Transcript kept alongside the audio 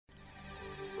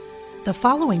The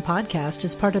following podcast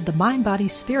is part of the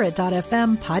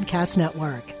MindBodySpirit.fm podcast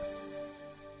network.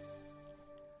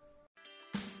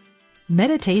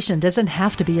 Meditation doesn't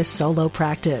have to be a solo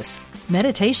practice.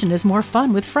 Meditation is more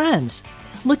fun with friends.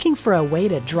 Looking for a way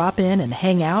to drop in and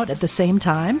hang out at the same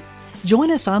time? Join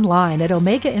us online at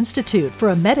Omega Institute for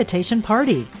a meditation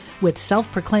party with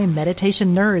self-proclaimed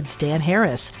meditation nerds Dan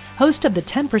Harris, host of the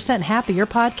 10% Happier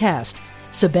podcast,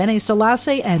 Sebene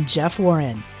Selassie, and Jeff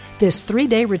Warren. This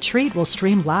 3-day retreat will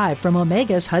stream live from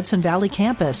Omega's Hudson Valley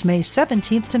campus May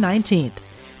 17th to 19th.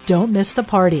 Don't miss the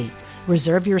party.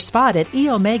 Reserve your spot at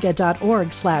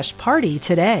eomega.org/party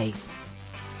today.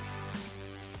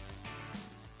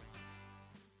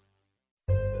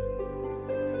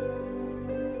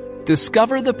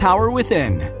 Discover the power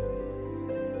within.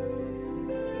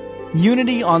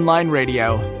 Unity Online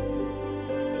Radio.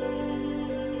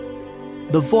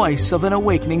 The voice of an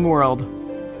awakening world.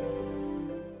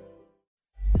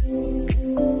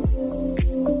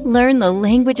 Learn the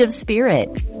language of spirit.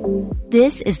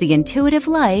 This is The Intuitive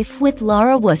Life with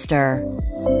Laura Wooster.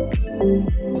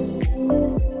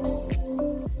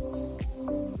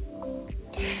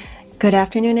 Good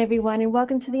afternoon, everyone, and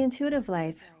welcome to The Intuitive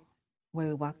Life, where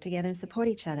we walk together and support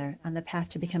each other on the path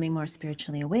to becoming more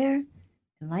spiritually aware,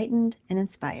 enlightened, and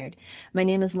inspired. My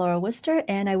name is Laura Wooster,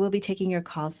 and I will be taking your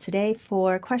calls today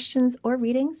for questions or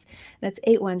readings. That's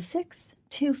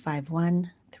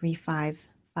 816-251-3555.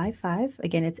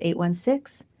 Again, it's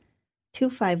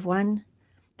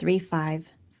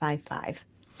 816-251-3555.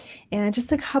 And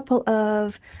just a couple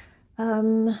of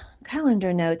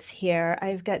calendar notes here.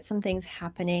 I've got some things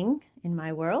happening in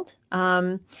my world.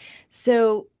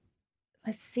 So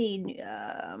let's see,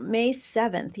 May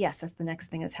 7th. Yes, that's the next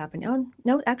thing that's happening. Oh,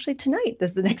 no, actually tonight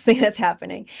is the next thing that's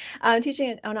happening. I'm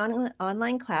teaching an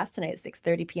online class tonight at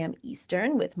 6:30 p.m.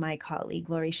 Eastern with my colleague,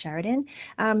 Lori Sheridan.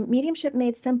 Mediumship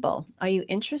Made Simple. Are you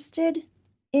interested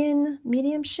in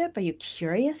mediumship? Are you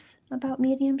curious about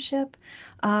mediumship?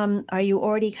 Are you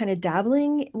already kind of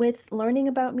dabbling with learning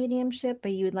about mediumship,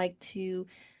 but you would like to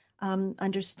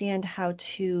understand how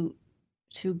to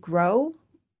grow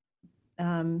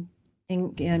and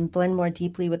blend more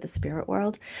deeply with the spirit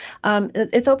world?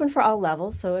 It's open for all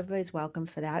levels, so everybody's welcome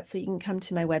for that. So you can come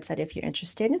to my website if you're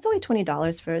interested. And it's only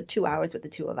 $20 for 2 hours with the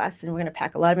two of us, and we're going to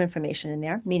pack a lot of information in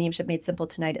there. Mediumship Made Simple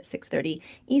tonight at 6:30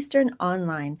 Eastern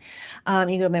online. You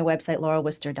can go to my website,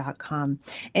 laurawooster.com.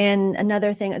 And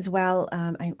another thing as well,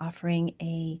 I'm offering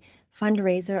a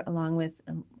fundraiser along with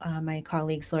my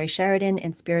colleagues Lori Sheridan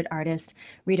and spirit artist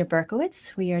Rita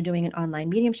Berkowitz. We are doing an online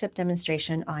mediumship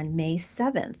demonstration on May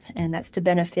 7th, and that's to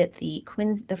benefit the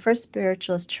First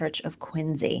Spiritualist Church of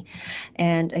Quincy.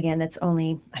 And again, that's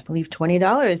only, I believe,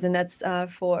 $20, and that's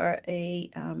for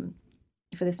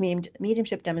this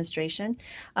mediumship demonstration.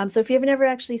 So if you've never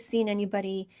actually seen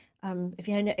anybody, if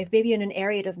maybe in an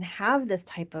area doesn't have this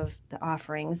type of the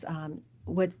offerings,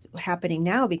 what's happening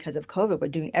now because of COVID, we're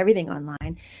doing everything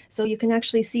online, so you can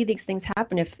actually see these things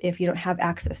happen if you don't have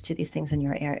access to these things in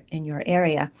your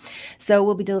area. So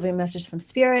we'll be delivering a message from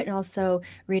spirit, and also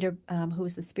Rita, who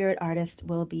is the spirit artist,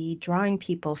 will be drawing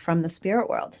people from the spirit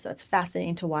world. So it's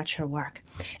fascinating to watch her work.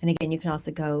 And again, you can also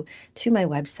go to my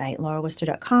website,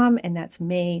 laurawooster.com, and that's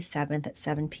May 7th at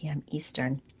 7 p.m.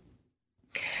 Eastern.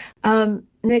 And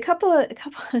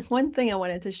one thing I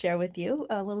wanted to share with you,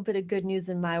 a little bit of good news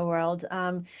in my world.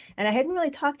 And I hadn't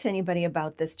really talked to anybody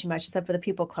about this too much, except for the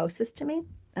people closest to me.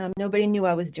 Nobody knew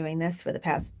I was doing this for the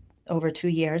past over 2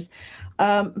 years.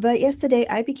 But yesterday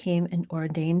I became an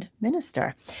ordained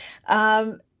minister.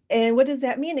 And what does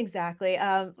that mean exactly?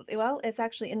 Well, it's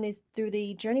actually through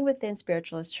the Journey Within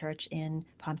Spiritualist Church in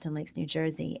Pompton Lakes, New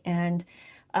Jersey. And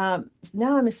so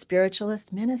now I'm a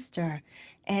spiritualist minister.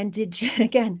 And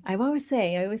again, I always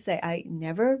say, I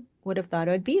never would have thought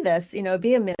I would be this,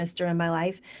 be a minister in my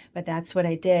life, but that's what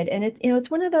I did. And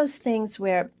it's one of those things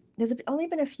where there's only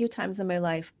been a few times in my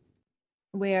life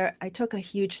where I took a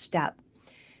huge step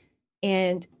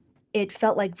and it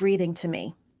felt like breathing to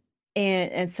me.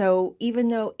 And so even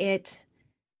though it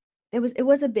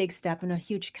was a big step and a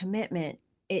huge commitment,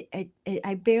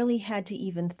 I barely had to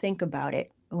even think about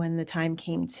it when the time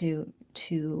came to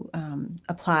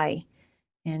apply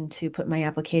and to put my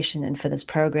application in for this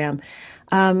program.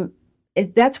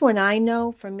 That's when I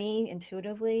know, for me,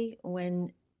 intuitively,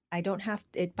 when I don't have,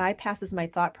 it bypasses my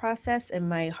thought process and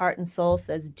my heart and soul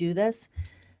says, do this,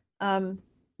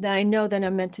 then I know that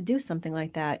I'm meant to do something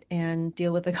like that and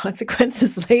deal with the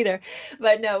consequences later.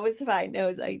 But no, it was fine.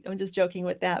 No, I'm just joking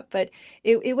with that. But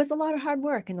it was a lot of hard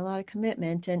work and a lot of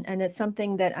commitment. And it's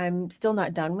something that I'm still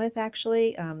not done with,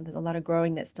 actually. There's a lot of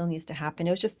growing that still needs to happen.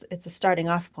 It's a starting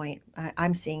off point.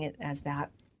 I'm seeing it as that.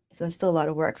 So there's still a lot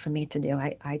of work for me to do,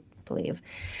 I believe.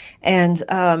 And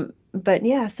but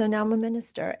yeah, so now I'm a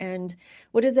minister. And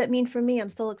what does that mean for me? I'm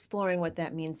still exploring what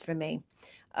that means for me.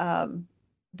 Um,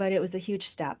 but it was a huge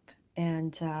step.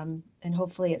 And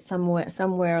hopefully it's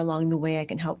somewhere along the way I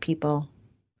can help people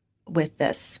with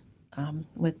this.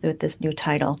 With this new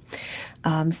title.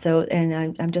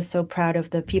 And I'm just so proud of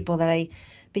the people that I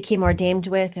became ordained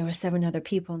with. There were 7 other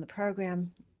people in the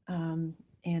program. And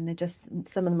they're just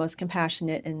some of the most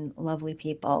compassionate and lovely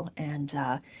people. And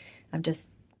I'm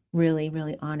just really,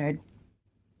 really honored.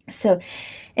 So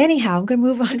anyhow, I'm going to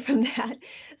move on from that.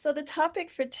 So the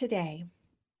topic for today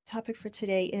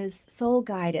is soul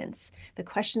guidance, the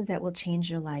questions that will change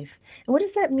your life. And what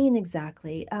does that mean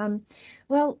exactly?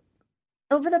 Well,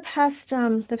 over the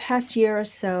past year or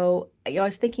so, I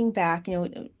was thinking back,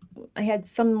 I had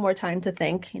some more time to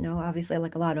think, obviously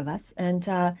like a lot of us, and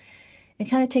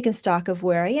kind of taken stock of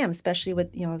where I am, especially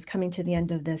with, I was coming to the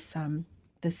end of this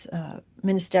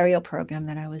ministerial program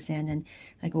that I was in, and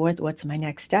like, what's my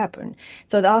next step? And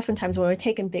so oftentimes when we're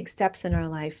taking big steps in our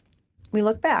life, we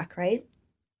look back, right?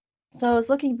 So I was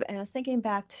thinking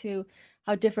back to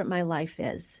how different my life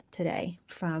is today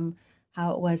from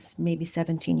how it was maybe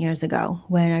 17 years ago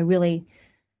when I really,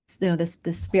 this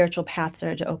spiritual path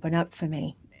started to open up for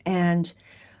me. And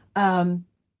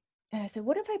I said,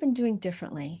 what have I been doing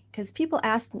differently? Because people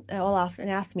often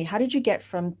ask me, how did you get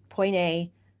from point A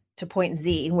to point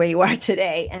Z where you are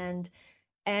today? And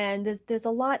there's a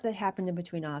lot that happened in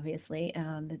between, obviously.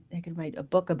 I could write a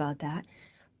book about that.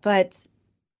 But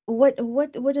what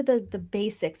are the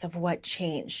basics of what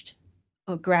changed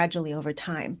gradually over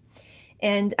time?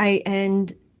 And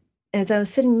as I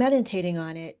was sitting meditating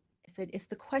on it, I said, it's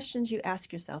the questions you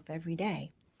ask yourself every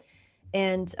day.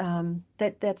 And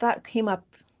that thought came up.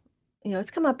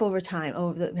 It's come up over time,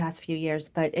 over the past few years,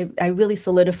 but I really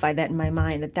solidified that in my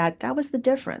mind that was the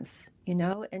difference,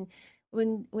 And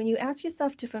when you ask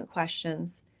yourself different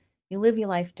questions, you live your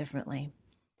life differently,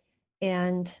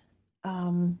 and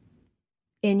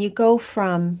you go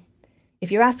from,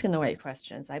 if you're asking the right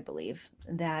questions, I believe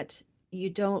that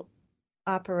you don't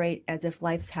operate as if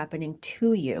life's happening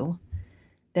to you,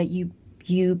 that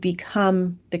you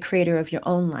become the creator of your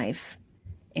own life,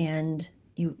 and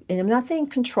I'm not saying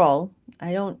control.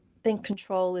 I don't think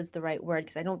control is the right word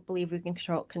because I don't believe we can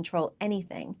control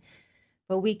anything,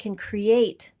 but we can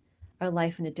create our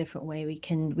life in a different way. We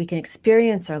can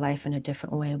experience our life in a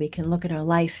different way. We can look at our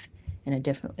life in a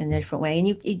different way, and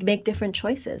you make different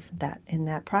choices in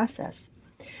that process.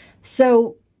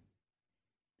 So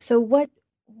what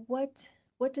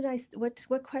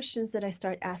questions did I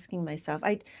start asking myself?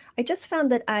 I just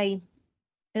found that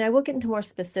and I will get into more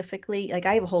specifically, like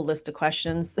I have a whole list of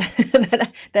questions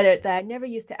that I never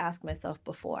used to ask myself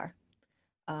before.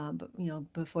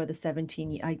 But before the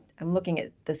 17, I'm looking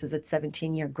at this as a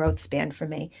 17-year growth span for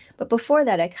me. But before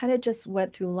that, I kind of just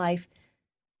went through life,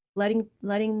 letting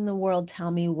the world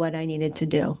tell me what I needed to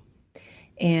do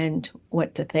and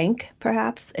what to think,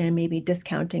 perhaps, and maybe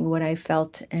discounting what I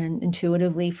felt and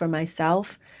intuitively for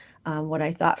myself, what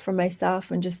I thought for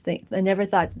myself, and just think. I never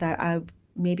thought that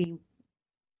maybe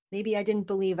I didn't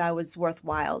believe I was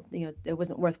worthwhile. It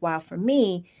wasn't worthwhile for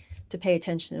me to pay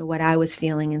attention to what I was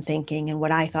feeling and thinking and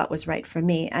what I thought was right for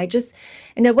me. And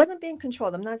it wasn't being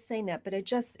controlled. I'm not saying that, but it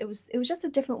was just a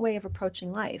different way of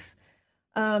approaching life.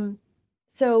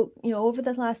 So, over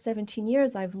the last 17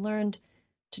 years, I've learned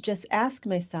to just ask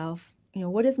myself,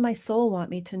 what does my soul want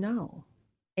me to know?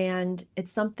 And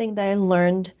it's something that I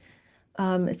learned.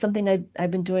 It's something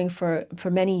I've been doing for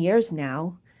many years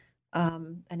now.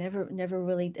 I never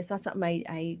really, it's not something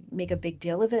I make a big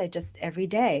deal of it. I just every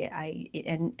day,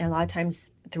 and a lot of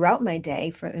times throughout my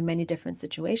day in many different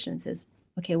situations is,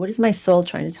 okay, what is my soul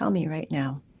trying to tell me right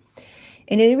now?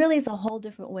 And it really is a whole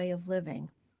different way of living.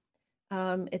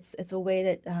 It's a way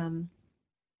that,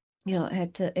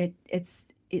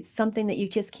 it's something that you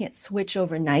just can't switch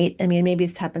overnight. I mean, maybe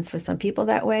it happens for some people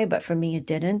that way, but for me, it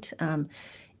didn't.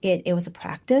 It was a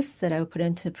practice that I would put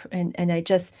into, and I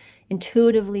just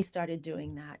intuitively started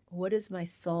doing that. What does my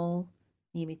soul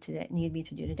need me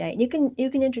to do today? And you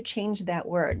can interchange that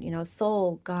word,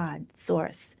 soul, God,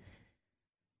 source,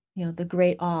 the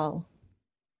great all,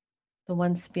 the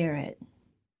one spirit,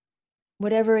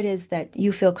 whatever it is that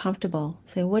you feel comfortable.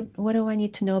 Say, what do I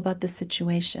need to know about this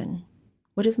situation?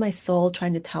 What is my soul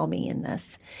trying to tell me in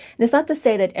this? And it's not to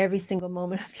say that every single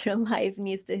moment of your life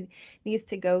needs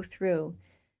to go through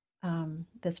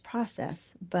this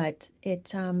process, but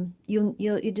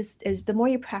you just, as the more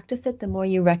you practice it, the more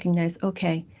you recognize,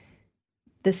 okay,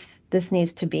 this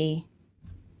needs to be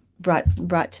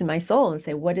brought to my soul and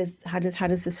say, how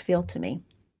does this feel to me,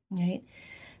 right?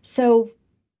 So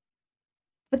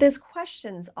But there's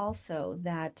questions also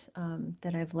that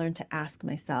that I've learned to ask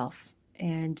myself,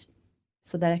 and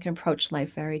so that I can approach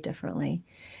life very differently.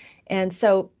 And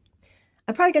so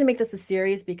I'm probably going to make this a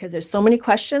series because there's so many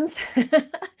questions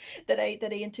that I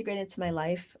integrate into my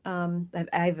life.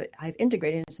 I've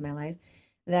integrated into my life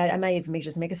that I might even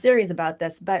just make a series about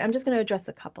this. But I'm just going to address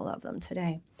a couple of them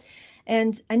today.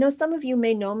 And I know some of you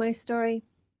may know my story,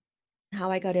 how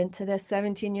I got into this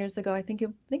 17 years ago. I think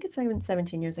it's even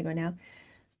 17 years ago now.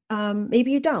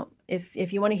 Maybe you don't. If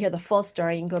you want to hear the full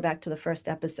story, you can go back to the first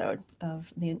episode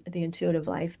of the Intuitive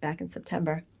Life back in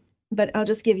September. But I'll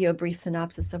just give you a brief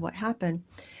synopsis of what happened.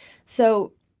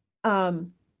 So,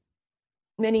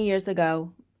 many years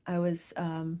ago, I was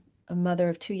a mother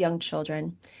of 2 young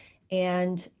children,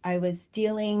 and I was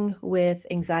dealing with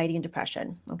anxiety and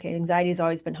depression. Okay, anxiety has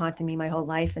always been haunting me my whole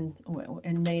life, and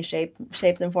in many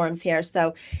shapes and forms here.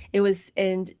 So, it was,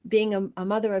 and being a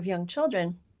mother of young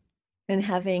children, and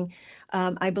having,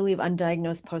 I believe,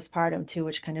 undiagnosed postpartum too,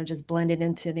 which kind of just blended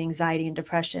into the anxiety and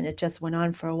depression. It just went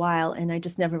on for a while, and I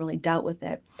just never really dealt with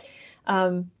it.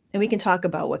 And we can talk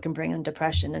about what can bring on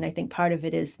depression, and I think part of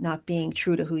it is not being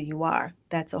true to who you are.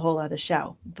 That's a whole other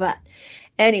show. But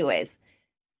anyways,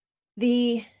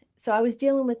 so I was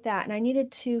dealing with that, and I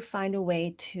needed to find a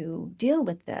way to deal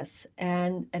with this,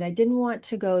 and I didn't want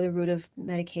to go the route of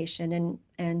medication,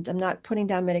 and I'm not putting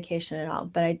down medication at all,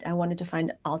 but I wanted to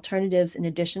find alternatives in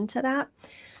addition to that.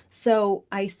 So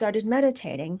I started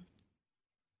meditating,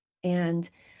 and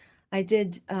I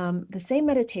did the same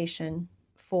meditation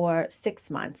for 6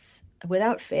 months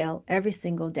without fail every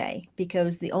single day, because it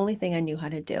was the only thing I knew how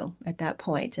to do at that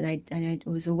point, and it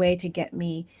was a way to get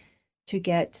me to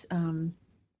get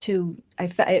I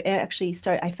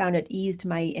found it eased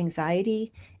my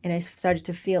anxiety, and I started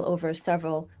to feel over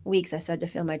several weeks, I started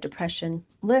to feel my depression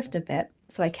lift a bit,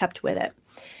 so I kept with it.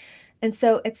 And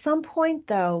so at some point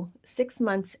though, 6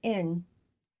 months in,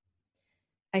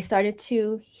 I started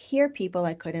to hear people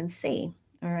I couldn't see.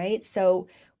 All right. So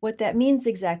what that means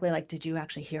exactly, like, did you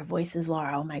actually hear voices,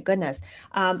 Laura? Oh my goodness.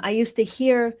 I used to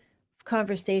hear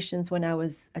conversations when I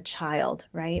was a child,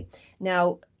 right?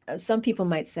 Now, some people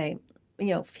might say,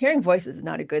 hearing voices is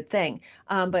not a good thing.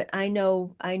 But I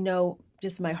know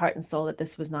just in my heart and soul that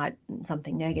this was not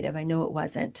something negative. I know it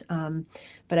wasn't.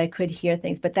 But I could hear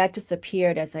things. But that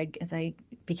disappeared as I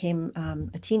became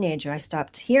a teenager. I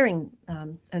stopped hearing.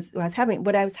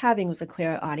 What I was having was a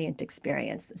clairaudient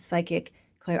experience, a psychic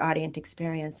clairaudient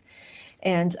experience.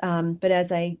 And but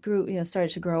as I grew,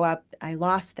 started to grow up, I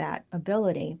lost that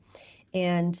ability,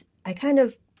 and I kind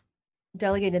of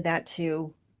delegated that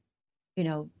to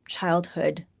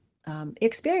childhood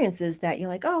experiences that you're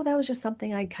like, oh, that was just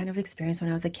something I kind of experienced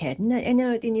when I was a kid. And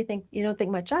you don't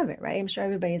think much of it, right? I'm sure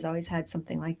everybody's always had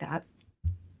something like that.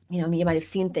 You might have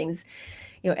seen things,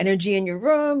 energy in your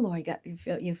room, or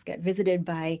you've got visited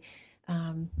by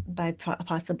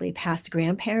possibly past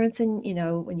grandparents, and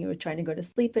when you were trying to go to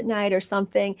sleep at night or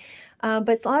something.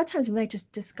 But a lot of times we might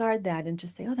just discard that and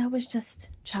just say, oh, that was just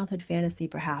childhood fantasy,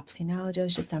 perhaps. It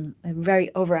was just a very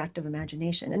overactive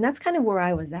imagination, and that's kind of where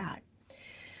I was at.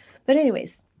 But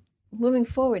anyways, moving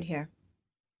forward here,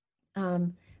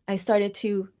 I started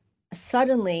to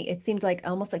suddenly, it seemed like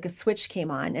almost like a switch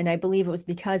came on, and I believe it was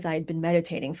because I had been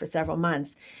meditating for several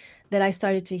months that I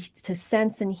started to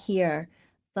sense and hear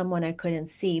someone I couldn't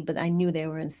see, but I knew they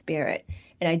were in spirit,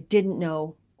 and I didn't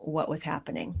know what was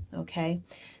happening. Okay.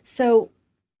 So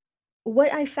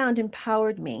what I found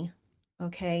empowered me,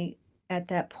 okay, at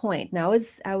that point. Now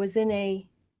I was in a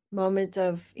moment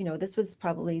of, this was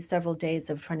probably several days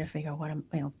of trying to figure out what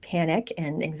I'm, panic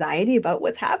and anxiety about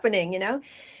what's happening,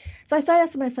 So I started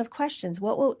asking myself questions.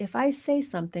 If I say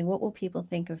something, what will people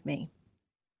think of me?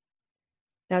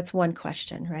 That's one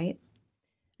question, right?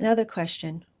 Another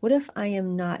question, what if I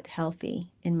am not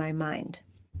healthy in my mind?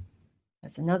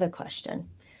 That's another question.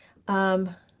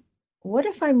 What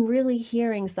if I'm really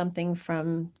hearing something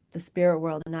from the spirit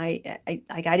world and I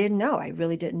didn't know, I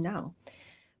really didn't know.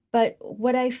 But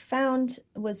what I found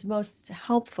was most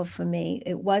helpful for me,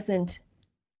 it wasn't,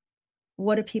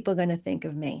 what are people going to think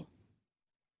of me?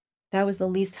 That was the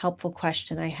least helpful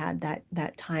question I had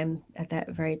that time, at that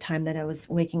very time that I was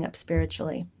waking up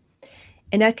spiritually.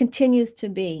 And that continues to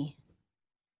be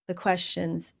the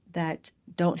questions that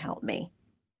don't help me,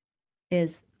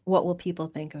 is what will people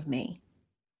think of me?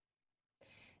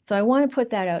 So I want to put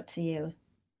that out to you.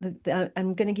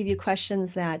 I'm going to give you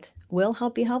questions that will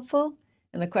be helpful,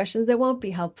 and the questions that won't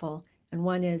be helpful. And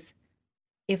one is,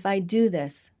 if I do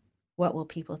this, what will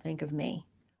people think of me?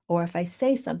 Or if I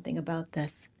say something about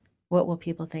this, what will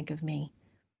people think of me?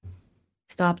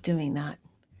 Stop doing that.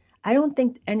 I don't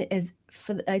think, and as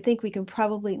I think we can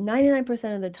probably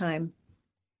 99% of the time,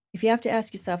 if you have to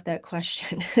ask yourself that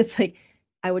question, it's like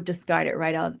I would discard it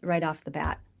right off the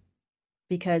bat,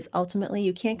 because ultimately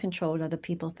you can't control what other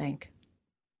people think.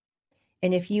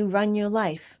 And if you run your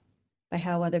life by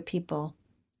how other people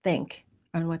think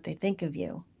and what they think of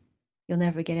you, you'll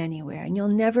never get anywhere, and you'll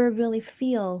never really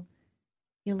feel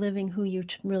you're living who you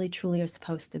really truly are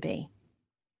supposed to be.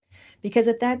 Because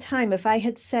at that time, if I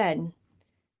had said,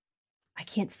 I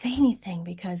can't say anything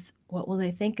because what will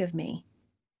they think of me?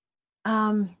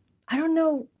 I don't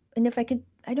know. And if I could,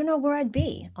 I don't know where I'd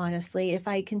be, honestly, if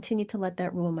I continued to let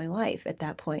that rule my life at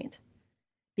that point.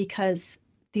 Because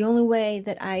the only way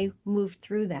that I moved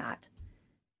through that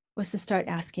was to start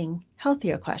asking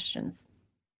healthier questions.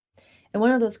 And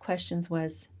one of those questions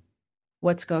was,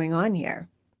 what's going on here?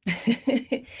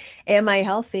 Am I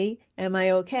healthy? Am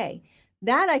I okay?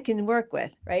 That I can work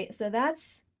with, right? So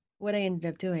that's what I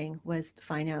ended up doing, was to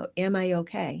find out, am I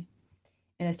okay?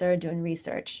 And I started doing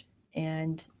research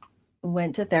and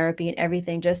went to therapy and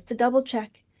everything just to double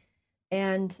check.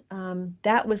 And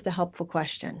that was the helpful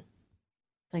question.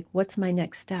 Like, what's my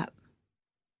next step?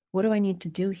 What do I need to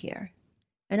do here?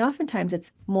 And oftentimes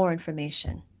it's more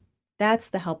information. That's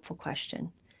the helpful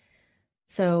question.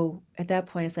 So at that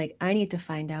point, it's like, I need to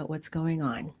find out what's going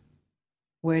on.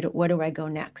 What do I go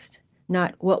next?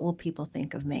 Not what will people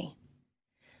think of me?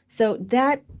 So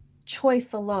that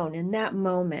choice alone in that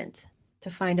moment to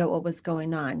find out what was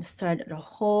going on started a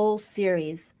whole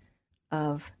series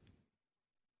of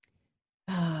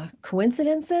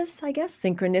coincidences, I guess,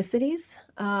 synchronicities.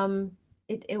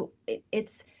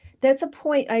 That's a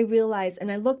point I realized,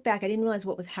 and I look back, I didn't realize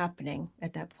what was happening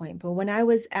at that point. But when I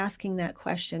was asking that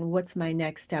question, what's my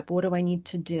next step? What do I need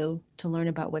to do to learn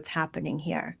about what's happening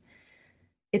here?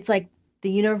 It's like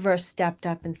the universe stepped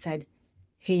up and said,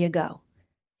 here you go,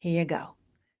 here you go,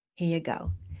 here you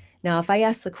go. Now, if I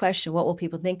ask the question, what will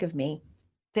people think of me?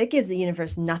 That gives the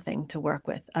universe nothing to work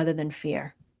with other than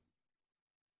fear.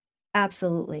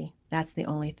 Absolutely, that's the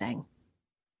only thing.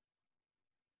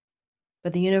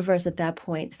 But the universe at that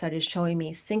point started showing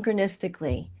me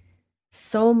synchronistically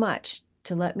so much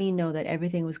to let me know that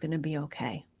everything was going to be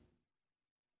okay.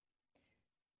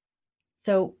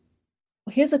 So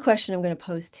here's a question I'm going to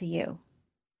pose to you.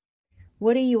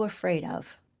 What are you afraid of?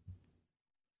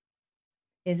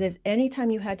 Is if anytime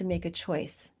you had to make a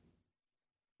choice,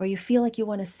 or you feel like you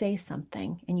want to say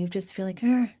something and you just feel like,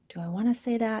 do I want to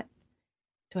say that?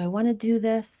 Do I want to do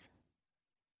this?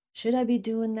 Should I be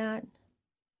doing that?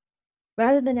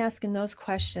 Rather than asking those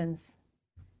questions,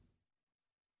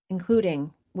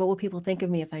 including, what will people think of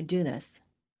me if I do this?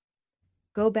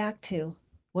 Go back to,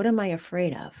 what am I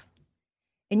afraid of?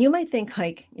 And you might think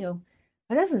like, that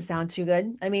doesn't sound too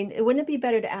good. I mean, wouldn't it be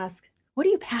better to ask, what are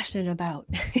you passionate about?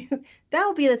 That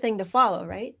would be the thing to follow,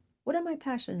 right? What am I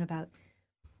passionate about?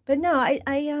 But no,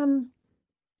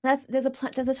 there's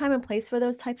a time and place for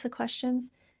those types of questions.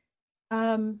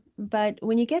 But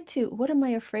when you get to what am I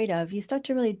afraid of, you start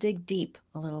to really dig deep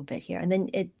a little bit here, and then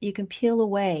you can peel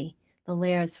away the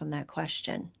layers from that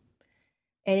question.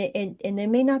 And there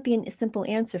may not be a simple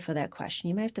answer for that question.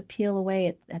 You might have to peel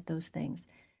away at those things.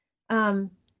 So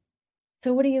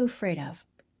what are you afraid of?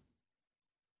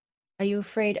 Are you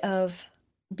afraid of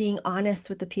being honest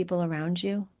with the people around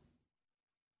you?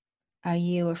 Are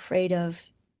you afraid of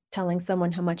telling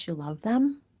someone how much you love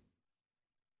them?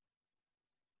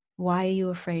 Why are you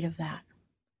afraid of that?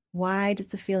 Why does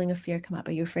the feeling of fear come up?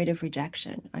 Are you afraid of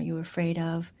rejection? Are you afraid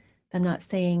of them not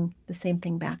saying the same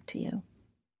thing back to you?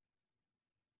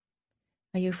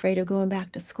 Are you afraid of going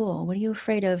back to school? What are you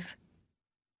afraid of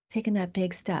taking that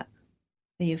big step?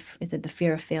 Is it the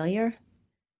fear of failure?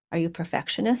 Are you a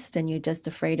perfectionist and you're just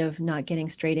afraid of not getting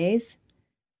straight A's?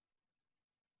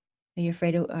 Are you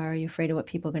afraid of what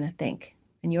people are going to think?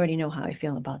 And you already know how I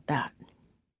feel about that.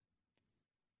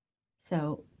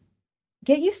 So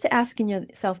get used to asking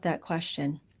yourself that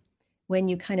question when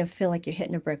you kind of feel like you're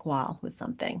hitting a brick wall with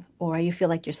something, or you feel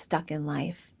like you're stuck in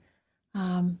life.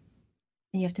 And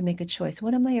you have to make a choice.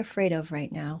 What am I afraid of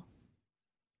right now?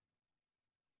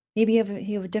 Maybe you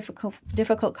have a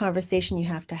difficult conversation you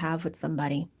have to have with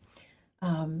somebody.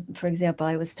 For example,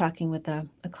 I was talking with a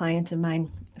client of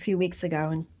mine a few weeks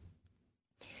ago,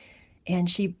 and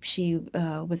she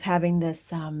was having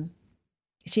this.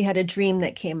 She had a dream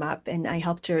that came up, and I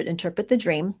helped her interpret the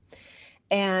dream.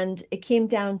 And it came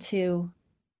down to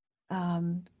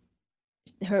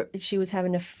she was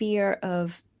having a fear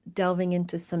of delving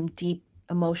into some deep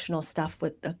emotional stuff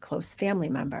with a close family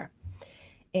member.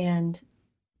 And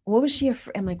what was she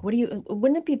afraid? I'm like,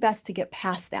 wouldn't it be best to get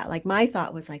past that? Like, my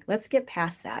thought was like, let's get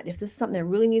past that. If this is something that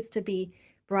really needs to be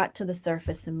brought to the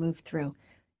surface and moved through,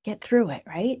 get through it,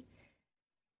 right?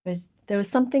 There was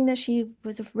something that she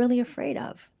was really afraid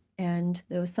of. And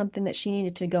there was something that she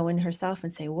needed to go in herself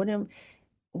and say, what am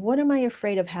I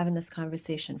afraid of having this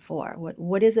conversation for?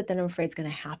 What is it that I'm afraid is going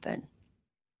to happen?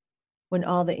 When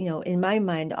all that, in my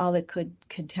mind, all that could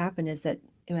happen is that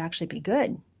it would actually be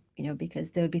good,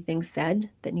 because there would be things said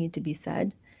that need to be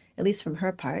said, at least from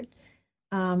her part.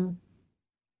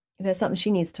 That's something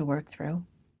she needs to work through.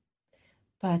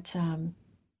 But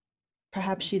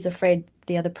perhaps she's afraid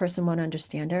the other person won't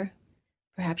understand her.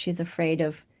 Perhaps she's afraid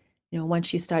of, once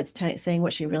she starts saying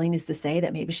what she really needs to say,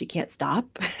 that maybe she can't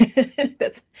stop.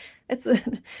 That's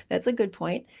a good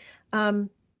point.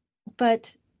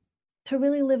 But to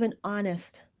really live an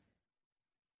honest,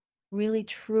 really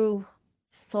true,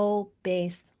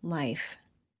 soul-based life,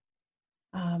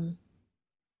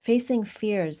 facing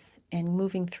fears and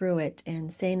moving through it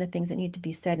and saying the things that need to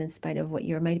be said in spite of what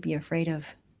you might be afraid of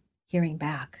hearing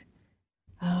back.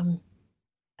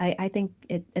 I think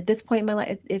at this point in my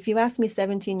life, if you asked me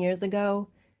 17 years ago,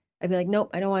 I'd be like,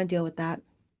 nope, I don't want to deal with that.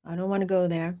 I don't want to go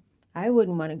there. I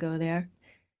wouldn't want to go there.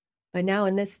 But now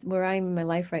where I'm in my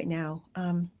life right now,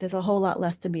 there's a whole lot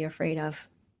less to be afraid of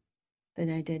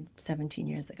than I did 17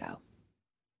 years ago.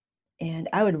 And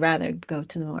I would rather go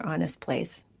to the more honest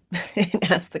place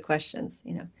and ask the questions,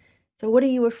 So what are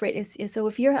you afraid of? So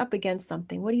if you're up against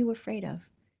something, what are you afraid of?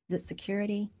 Is it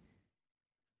security?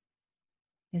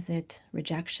 Is it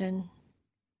rejection?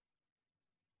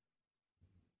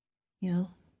 The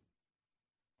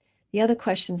other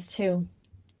questions too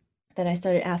that I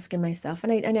started asking myself,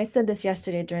 and I said this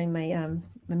yesterday during my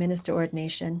minister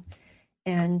ordination,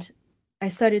 and I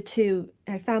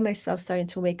found myself starting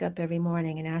to wake up every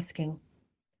morning and asking,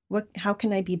 how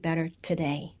can I be better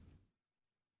today?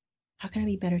 How can I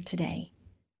be better today?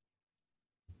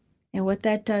 And what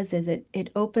that does is it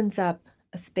opens up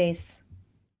a space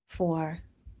for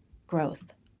growth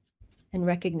and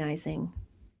recognizing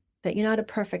that you're not a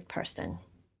perfect person,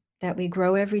 that we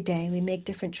grow every day, we make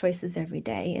different choices every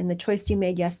day, and the choice you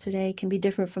made yesterday can be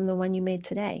different from the one you made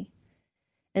today.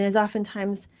 And there's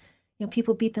oftentimes,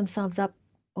 people beat themselves up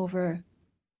over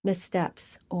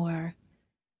missteps or,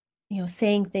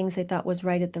 saying things they thought was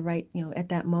right at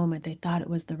that moment, they thought it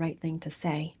was the right thing to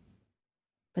say.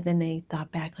 But then they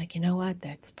thought back like, you know what,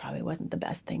 that probably wasn't the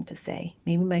best thing to say.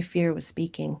 Maybe my fear was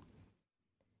speaking.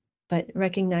 But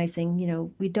recognizing,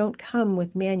 we don't come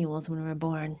with manuals when we're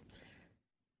born.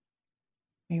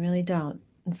 We really don't.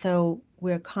 And so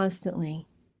we're constantly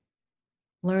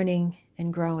learning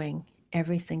and growing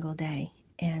every single day.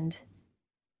 And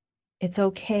it's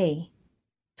okay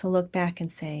to look back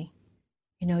and say,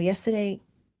 yesterday,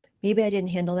 maybe I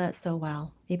didn't handle that so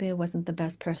well. Maybe I wasn't the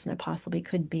best person I possibly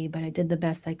could be, but I did the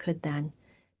best I could then.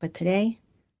 But today,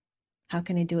 how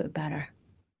can I do it better?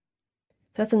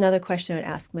 So that's another question I would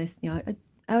ask myself.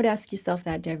 I would ask yourself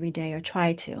that every day, or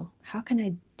try to. How can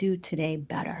I do today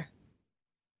better?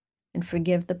 And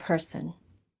forgive the person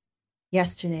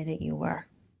yesterday that you were.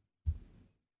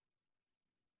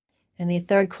 And the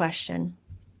third question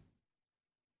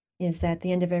is that at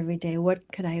the end of every day, what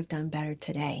could I have done better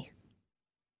today?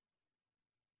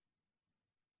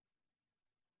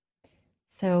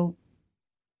 So,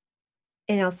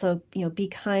 and also, be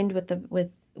kind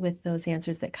with those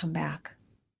answers that come back.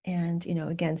 And,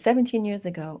 again, 17 years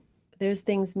ago, there's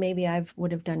things maybe I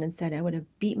would have done instead. I would have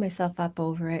beat myself up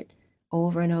over it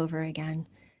over and over again.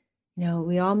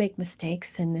 We all make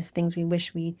mistakes, and there's things we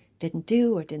wish we didn't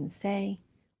do or didn't say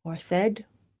or said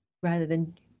rather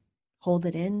than hold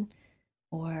it in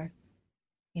or,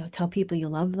 tell people you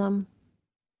love them.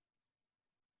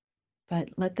 But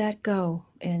let that go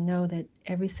and know that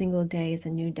every single day is a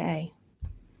new day.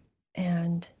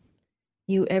 And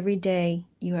every day,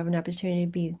 you have an opportunity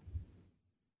to be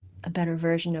a better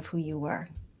version of who you were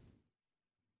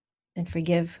and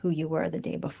forgive who you were the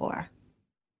day before.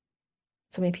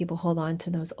 So many people hold on to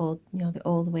those old, the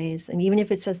old ways. And even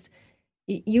if it's just,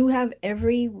 you have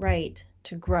every right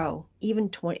to grow, even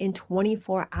in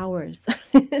 24 hours.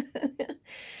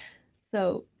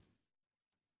 So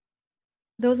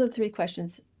those are the three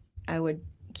questions I would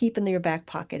keep in your back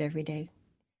pocket every day.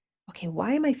 Okay,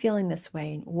 why am I feeling this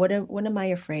way? What am I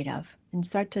afraid of? And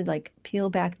start to peel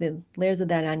back the layers of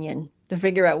that onion to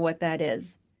figure out what that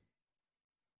is.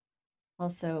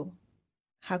 Also,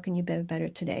 how can you be better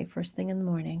today, first thing in the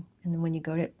morning, and then when you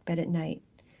go to bed at night?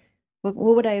 What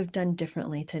would I have done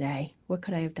differently today? What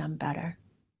could I have done better?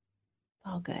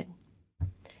 It's all good.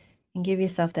 And give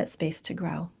yourself that space to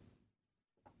grow.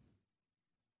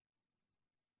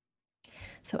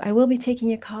 So I will be taking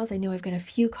your calls. I know I've got a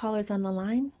few callers on the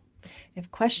line. If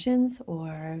questions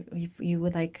or if you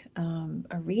would like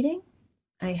a reading,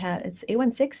 it's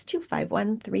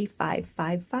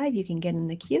 816-251-3555. You can get in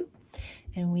the queue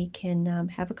and we can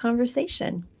have a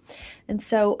conversation. And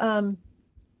so I'm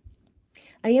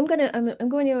going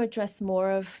to address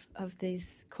more of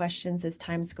these questions as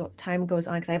time goes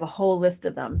on, because I have a whole list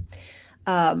of them.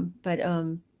 But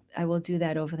I will do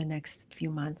that over the next few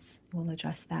months. We'll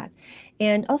address that.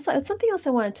 And also, something else I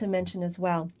wanted to mention as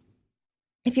well.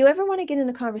 If you ever want to get in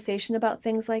a conversation about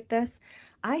things like this,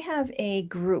 I have a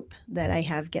group that I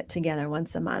have get together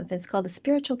once a month. It's called the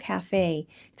Spiritual Cafe.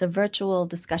 It's a virtual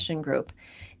discussion group.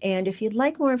 And if you'd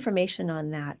like more information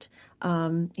on that,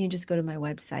 you can just go to my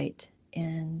website.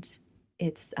 And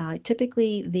it's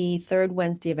typically the third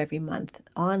Wednesday of every month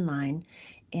online.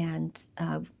 And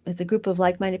it's a group of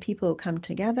like-minded people who come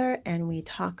together, and we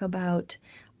talk about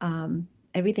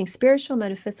everything spiritual,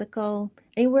 metaphysical,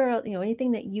 anywhere,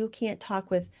 anything that you can't talk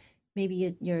with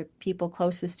maybe your people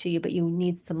closest to you, but you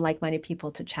need some like-minded people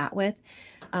to chat with.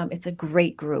 It's a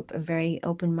great group, a very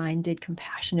open-minded,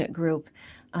 compassionate group.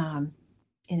 And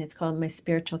it's called my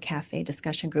Spiritual Cafe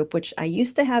discussion group, which I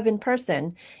used to have in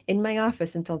person in my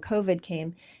office until COVID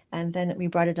came. And then we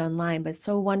brought it online. But it's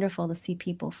so wonderful to see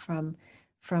people from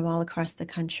all across the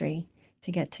country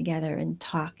to get together and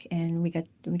talk. And we get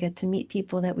to meet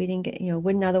people that we didn't get,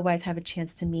 wouldn't otherwise have a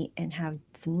chance to meet and have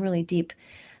some really deep,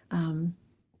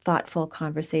 thoughtful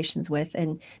conversations with,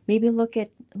 and maybe look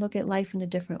at life in a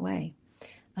different way,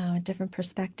 a different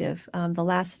perspective. The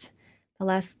last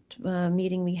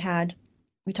meeting we had,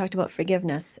 we talked about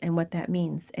forgiveness and what that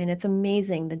means, and it's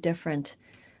amazing the different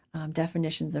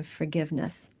definitions of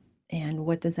forgiveness and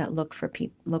what does that look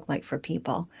like for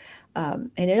people. And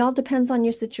it all depends on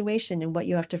your situation and what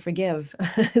you have to forgive.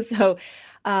 So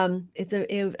I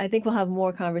think we'll have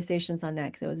more conversations on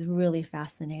that because it was really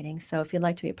fascinating. So if you'd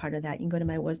like to be a part of that, you can go to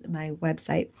my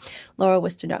website,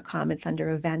 lauraworcester.com. It's under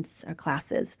events or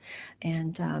classes.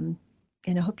 And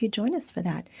I hope you join us for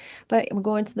that. But we're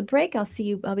going to the break. I'll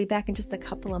be back in just a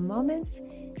couple of moments.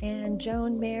 And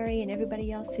Joan, Mary, and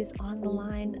everybody else who's on the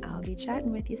line, I'll be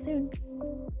chatting with you soon.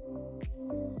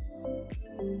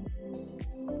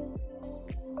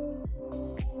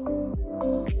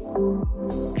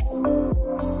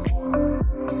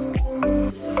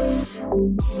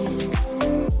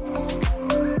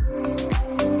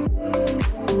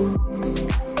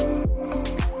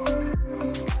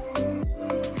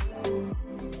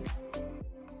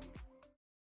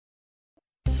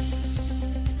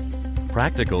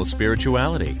 Practical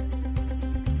spirituality.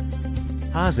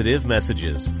 Positive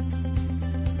messages.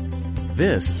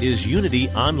 This is Unity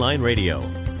Online Radio,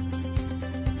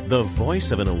 the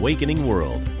voice of an awakening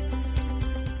world.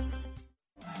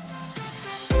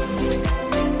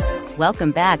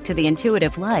 Welcome back to The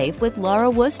Intuitive Life with Laura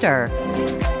Worcester.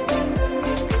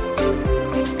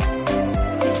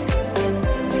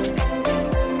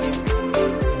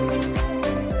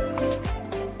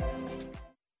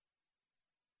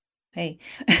 Hey,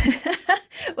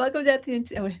 welcome back to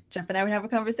Jeff and I would have a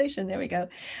conversation. There we go.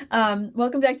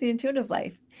 Welcome back to The Intuitive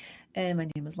Life. And my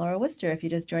name is Laura Worcester, if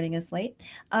you're just joining us late.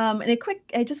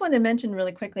 I just wanted to mention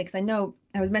really quickly, because I know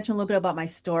I was mentioning a little bit about my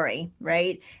story,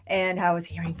 right? And how I was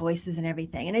hearing voices and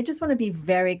everything. And I just want to be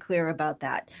very clear about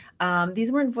that.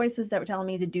 These weren't voices that were telling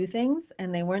me to do things,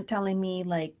 and they weren't telling me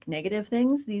like negative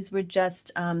things. These were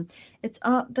just, it's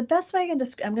the best way I can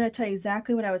describe. I'm going to tell you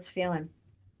exactly what I was feeling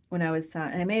when I was,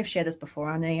 and I may have shared this before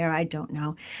on the air, I don't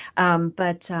know.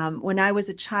 But when I was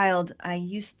a child, I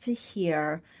used to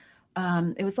hear,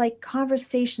 it was like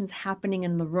conversations happening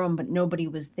in the room, but nobody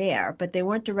was there, but they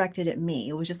weren't directed at me.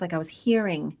 It was just like I was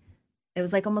hearing, it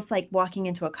was like almost like walking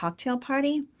into a cocktail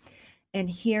party and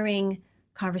hearing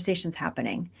conversations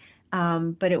happening.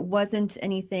 But it wasn't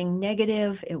anything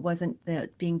negative. It wasn't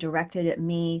being directed at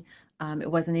me.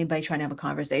 It wasn't anybody trying to have a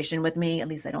conversation with me. At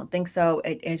least I don't think so.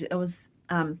 It was,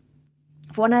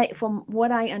 from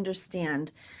what I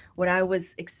understand, what I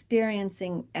was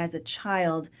experiencing as a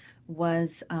child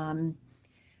was, what's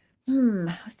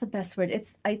the best word?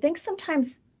 I think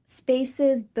sometimes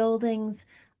spaces, buildings,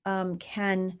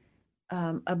 can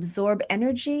absorb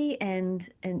energy, and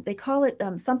they call it,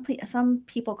 some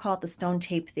people call it the stone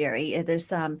tape theory.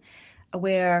 There's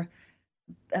where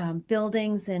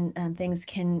buildings and things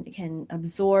can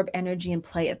absorb energy and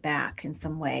play it back in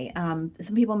some way.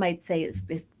 Some people might say,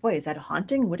 boy, is that a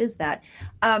haunting? What is that?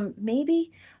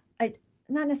 Maybe,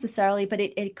 not necessarily, but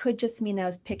it could just mean I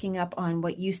was picking up on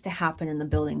what used to happen in the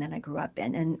building that I grew up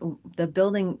in. And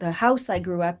the house I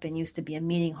grew up in used to be a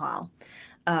meeting hall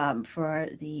for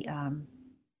the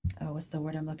what's the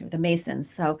word I'm looking for? The Masons.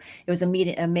 So it was a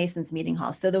Masons meeting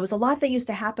hall. So there was a lot that used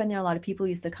to happen there. A lot of people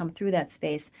used to come through that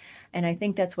space. And I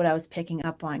think that's what I was picking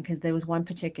up on, because there was one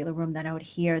particular room that I would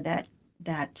hear that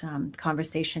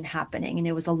conversation happening, and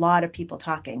there was a lot of people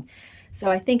talking. So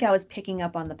I think I was picking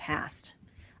up on the past.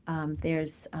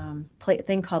 There's a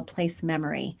thing called place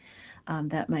memory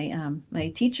that my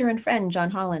teacher and friend John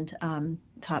Holland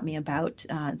taught me about,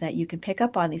 that you can pick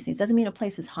up on these things. Doesn't mean a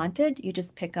place is haunted. You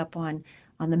just pick up on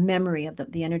the memory of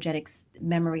the energetic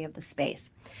memory of the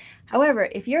space. However,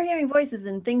 if you're hearing voices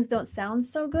and things don't sound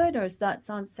so good, or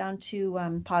sound too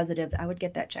positive, I would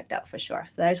get that checked out for sure.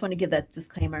 So I just want to give that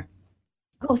disclaimer.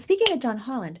 Oh, speaking of John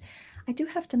Holland, I do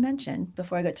have to mention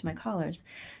before I go to my callers,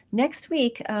 next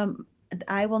week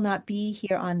I will not be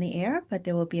here on the air, but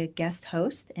there will be a guest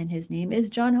host, and his name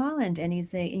is John Holland, and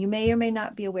you may or may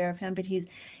not be aware of him, but he's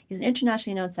an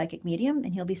internationally known psychic medium,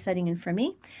 and he'll be sitting in for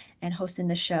me and hosting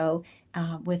the show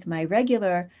with my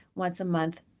regular once a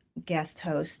month guest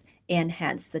host, Ann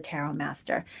Hence, the Tarot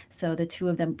Master. So the two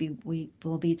of them we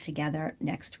will be together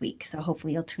next week. So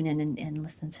hopefully you'll tune in and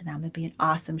listen to them. It'll be an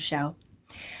awesome show.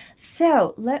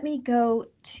 So let me go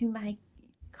to my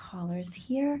callers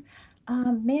here.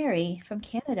 Mary from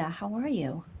Canada, how are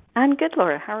you? I'm good,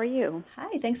 Laura. How are you?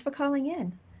 Hi, thanks for calling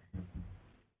in.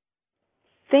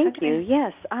 Thank you.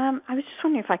 Yes. I was just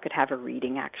wondering if I could have a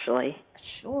reading, actually.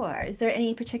 Sure. Is there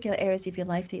any particular areas of your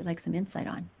life that you'd like some insight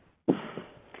on?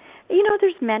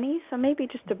 There's many, so maybe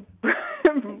just a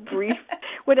brief,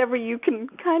 whatever you can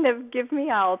kind of give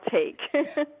me, I'll take.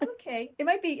 Okay. It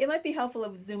might be helpful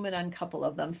to zoom in on a couple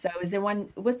of them. So is there one,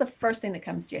 what's the first thing that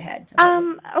comes to your head?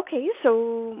 Okay,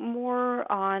 so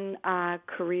more on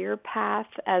career path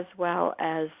as well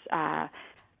as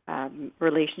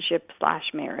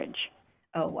relationship/marriage.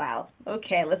 Oh, wow.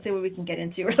 Okay, let's see what we can get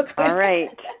into real quick. All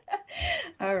right.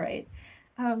 All right.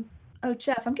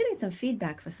 Jeff, I'm getting some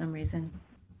feedback for some reason.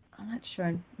 I'm not sure.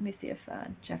 Let me see if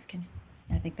Jeff can.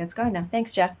 I think that's gone now.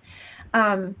 Thanks, Jeff.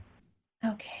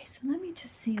 Okay, so let me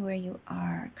just see where you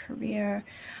are. Career.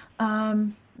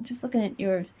 I'm just looking at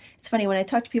your. It's funny when I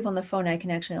talk to people on the phone, I can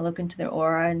actually look into their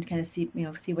aura and kind of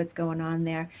see what's going on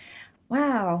there.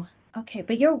 Wow. Okay,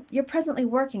 but you're presently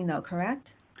working though,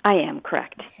 correct? I am,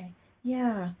 correct. Okay.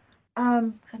 Yeah.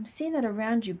 I'm seeing that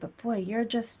around you, but boy, you're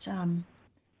just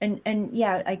and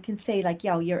yeah, I can say like,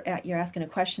 yeah, you're asking a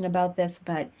question about this,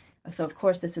 but so of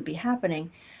course this would be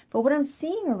happening. But what I'm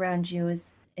seeing around you is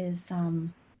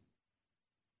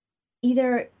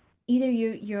either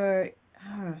you're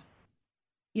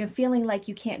feeling like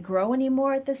you can't grow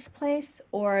anymore at this place,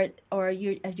 or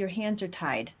your hands are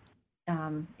tied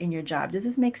in your job. Does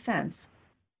this make sense?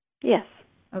 Yes.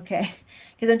 Okay,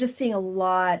 because I'm just seeing a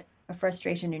lot of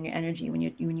frustration in your energy when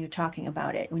you're talking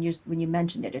about it. When you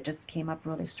mentioned it, it just came up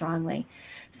really strongly.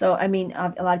 So I mean,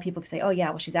 a lot of people can say, oh yeah,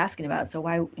 well she's asking about it, so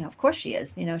why? Of course she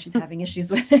is. She's having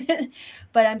issues with it.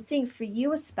 But I'm seeing for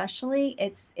you especially,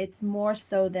 it's more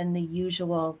so than the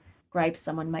usual gripes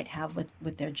someone might have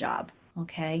with their job.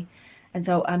 Okay, and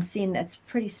so I'm seeing that's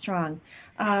pretty strong.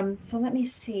 So let me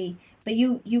see. But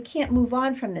you can't move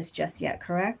on from this just yet,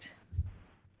 correct?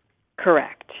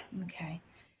 Correct. Okay.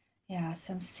 Yeah,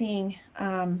 so I'm seeing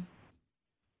and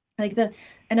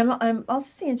I'm also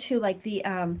seeing too, like the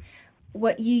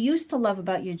what you used to love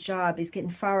about your job is getting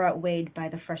far outweighed by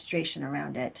the frustration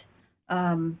around it.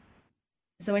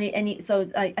 So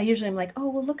I usually am like, oh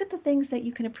well, look at the things that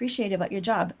you can appreciate about your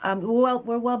job. Well,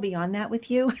 we're well beyond that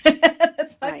with you.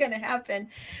 That's not going to happen.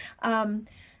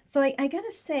 So I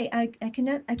gotta say, I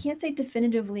can't say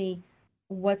definitively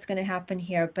what's going to happen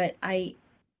here, but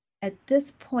at this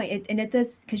point,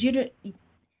 because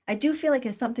I do feel like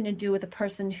it's something to do with a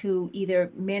person who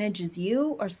either manages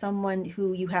you or someone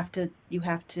who you have to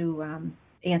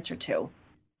answer to,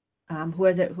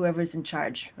 whoever's in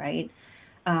charge, right?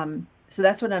 So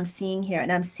that's what I'm seeing here,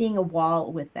 and I'm seeing a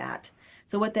wall with that.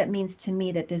 So what that means to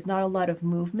me, that there's not a lot of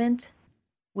movement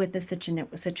with the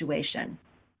situation,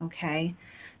 okay?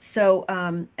 So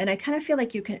and I kind of feel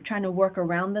like you're trying to work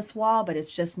around this wall, but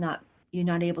it's just not. You're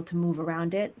not able to move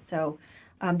around it. So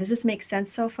does this make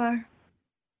sense so far?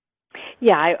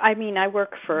 Yeah, I mean, I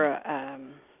work for a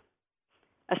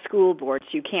school board, so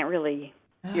you can't really,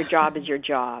 your job is your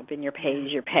job and your pay is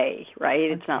your pay, right?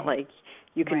 Okay. It's not like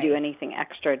you can do anything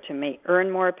extra to earn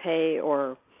more pay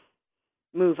or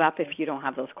move up if you don't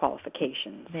have those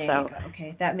qualifications. There So, you go.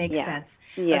 Okay, that makes yeah. sense.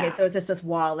 Yeah. Okay, so it's just this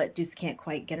wall that just can't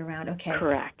quite get around. Okay.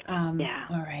 Correct. Yeah.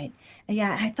 All right.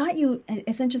 Yeah, I thought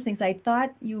it's interesting. So I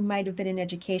thought you might have been in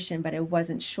education, but I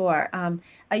wasn't sure. Are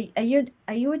you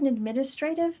an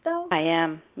administrative though? I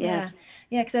am. Yes.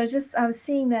 Yeah, because I was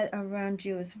seeing that around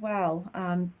you as well.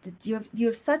 You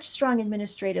have such strong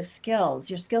administrative skills.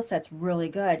 Your skill set's really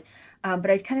good, but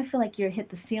I kind of feel like you hit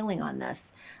the ceiling on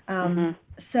this.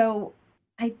 So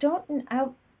I don't.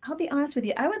 I'll be honest with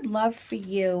you. I would love for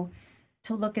you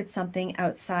to look at something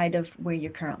outside of where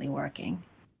you're currently working,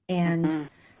 and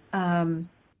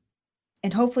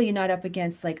and hopefully you're not up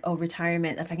against like, oh,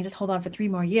 retirement. If I can just hold on for 3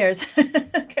 more years,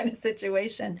 kind of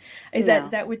situation. Is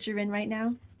that what you're in right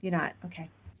now? You're not. Okay.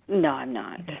 No, I'm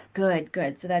not. Okay,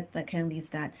 good. So that kind of leaves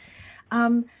that.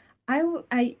 I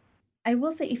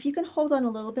will say if you can hold on a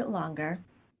little bit longer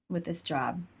with this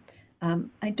job,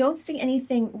 I don't see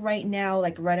anything right now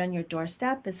like right on your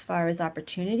doorstep as far as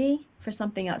opportunity for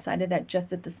something outside of that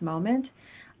just at this moment.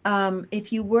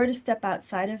 If you were to step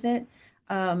outside of it,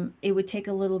 it would take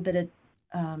a little bit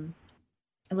of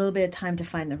time to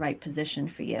find the right position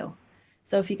for you.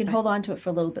 So if you can hold on to it for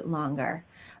a little bit longer.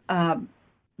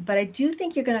 But I do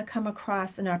think you're going to come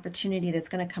across an opportunity that's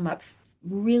going to come up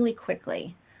really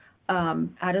quickly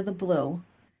out of the blue.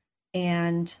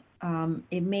 And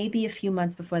it may be a few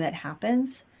months before that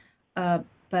happens,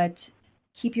 but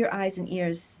keep your eyes and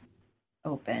ears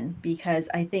open because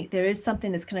I think there is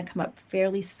something that's going to come up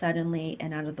fairly suddenly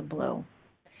and out of the blue,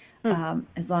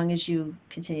 as long as you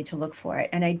continue to look for it.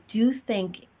 And I do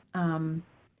think you're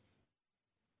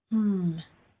going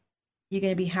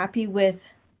to be happy with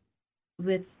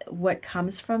what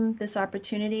comes from this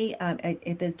opportunity.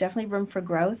 There's definitely room for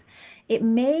growth. It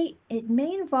may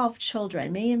involve children.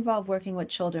 It may involve working with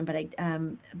children, but I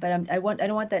don't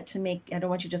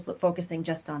want you just focusing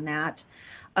just on that.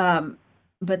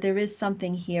 But there is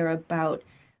something here about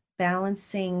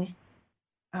balancing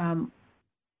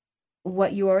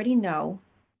what you already know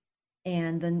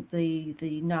and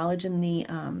the knowledge and the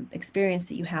experience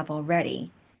that you have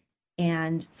already,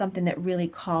 and something that really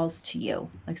calls to you,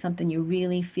 like something you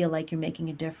really feel like you're making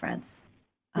a difference.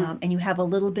 And you have a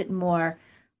little bit more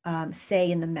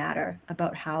say in the matter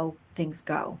about how things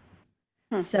go.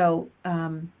 So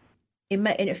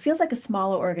it feels like a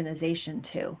smaller organization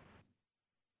too.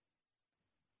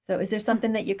 So is there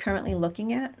something that you're currently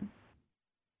looking at?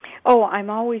 Oh, I'm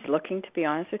always looking, to be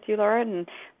honest with you, Laura, and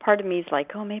part of me is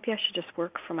like, oh, maybe I should just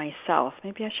work for myself.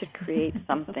 Maybe I should create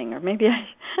something, or maybe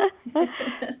I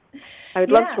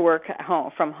would love to work at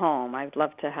home, from home. I would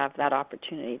love to have that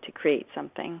opportunity to create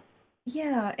something.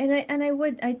 Yeah, and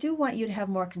I do want you to have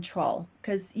more control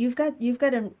because you've got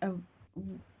a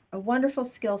wonderful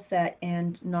skill set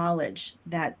and knowledge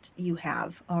that you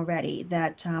have already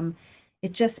that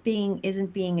it just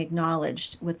isn't being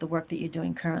acknowledged with the work that you're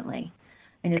doing currently.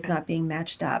 And it's not being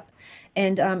matched up.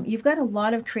 And you've got a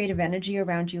lot of creative energy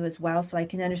around you as well, so I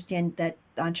can understand that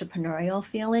entrepreneurial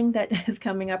feeling that is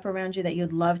coming up around you, that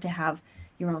you'd love to have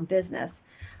your own business.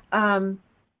 And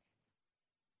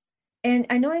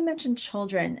I know I mentioned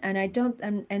children, and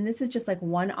and this is just like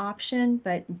one option,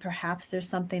 but perhaps there's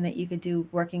something that you could do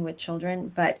working with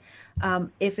children. But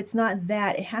if it's not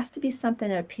that, it has to be something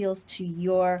that appeals to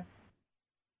your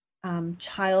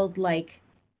childlike.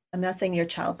 I'm not saying you're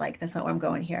childlike. That's not where I'm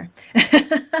going here.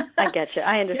 I get you.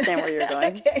 I understand where you're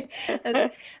going. Okay.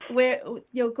 Where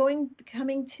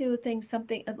coming to things,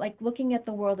 something like looking at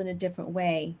the world in a different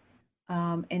way,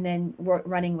 and then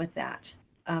running with that.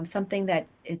 Something that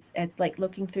it's like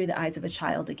looking through the eyes of a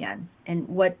child again, and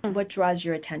what draws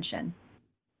your attention.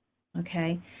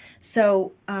 Okay,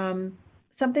 so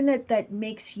something that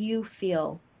makes you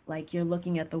feel like you're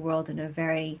looking at the world in a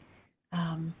very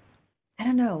I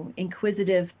don't know,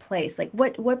 inquisitive place. Like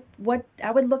what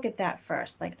I would look at that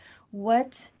first. Like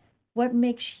what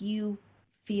makes you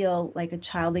feel like a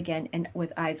child again and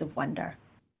with eyes of wonder?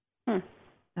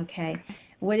 Okay.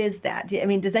 What is that? I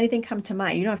mean, does anything come to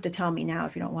mind? You don't have to tell me now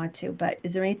if you don't want to, but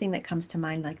is there anything that comes to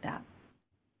mind like that?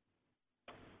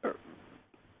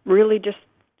 Really just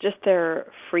their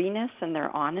freeness and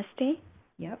their honesty.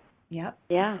 Yep. Yeah,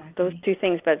 exactly. Those two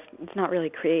things, but it's not really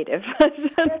creative.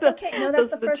 That's okay. No, that's those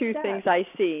the are first the two step. things I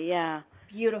see. Yeah.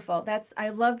 Beautiful. I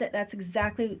love that. That's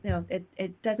exactly,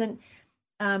 it doesn't,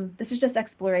 this is just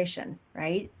exploration,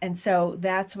 right? And so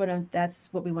that's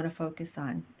what we want to focus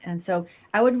on. And so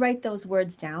I would write those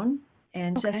words down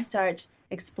and just start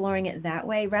exploring it that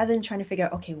way, rather than trying to figure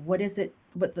out, okay, what is it,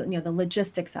 the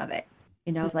logistics of it,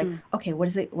 like, okay, what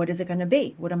is it going to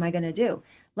be? What am I going to do?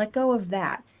 Let go of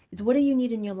that. It's what do you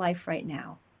need in your life right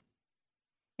now?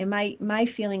 And my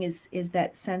feeling is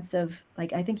that sense of,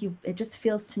 like, I think it just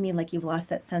feels to me like you've lost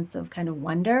that sense of kind of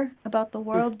wonder about the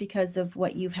world because of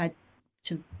what you've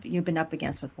been up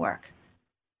against with work.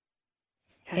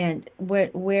 Okay. And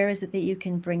where is it that you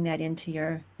can bring that into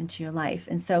your life?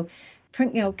 And so,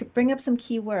 bring up some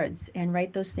keywords and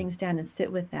write those things down and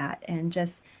sit with that and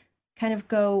just kind of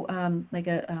go like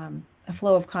a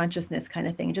flow of consciousness kind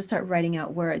of thing. Just start writing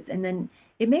out words, and then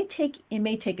it may take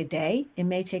a day, it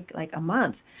may take like a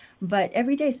month, but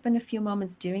every day spend a few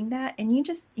moments doing that, and you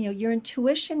just, your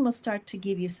intuition will start to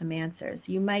give you some answers.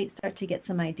 You might start to get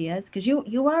some ideas because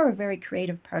you are a very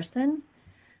creative person.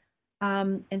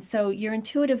 And so your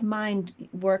intuitive mind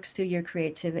works through your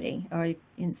creativity,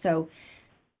 and so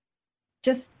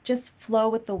just flow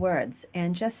with the words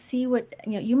and just see what,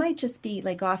 you might just be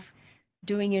like off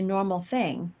doing your normal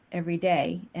thing every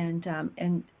day, and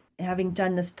having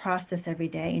done this process every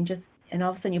day, and all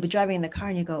of a sudden you'll be driving in the car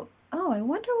and you go, oh, I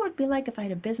wonder what it'd be like if I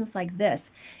had a business like this.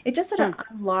 It just sort of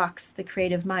unlocks the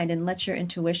creative mind and lets your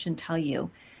intuition tell you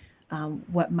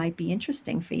what might be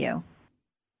interesting for you.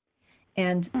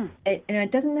 And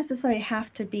it doesn't necessarily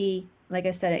have to be, like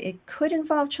I said, it could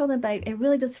involve children, but it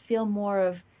really does feel more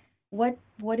of what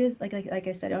is, like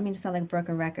I said, I don't mean to sound like a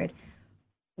broken record.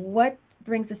 What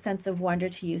brings a sense of wonder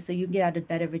to you so you can get out of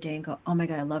bed every day and go, oh my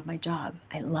God, I love my job.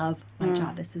 I love my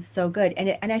job. This is so good.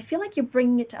 And I feel like you're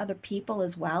bringing it to other people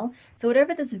as well. So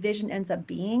whatever this vision ends up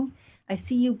being, I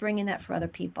see you bringing that for other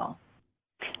people.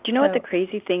 Do you know what the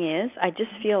crazy thing is? I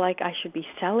just feel like I should be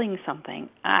selling something.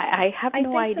 I have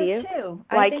no idea so too.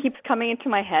 why it keeps coming into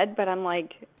my head, but I'm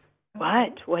like,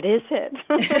 what? Okay. What is it?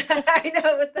 I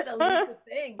know, it's that elusive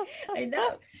thing. I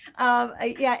know.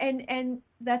 Yeah, and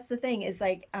that's the thing is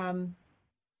like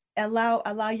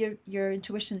allow your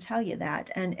intuition to tell you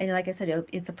that, and like I said,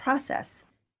 it's a process,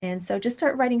 and so just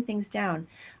start writing things down.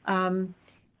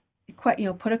 Put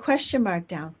a question mark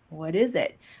down. What is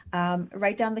it?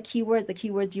 Write down the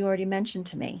keywords you already mentioned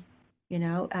to me,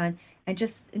 and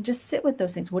just sit with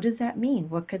those things. What does that mean?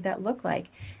 What could that look like?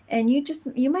 And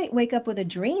you might wake up with a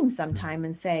dream sometime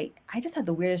and say, I just had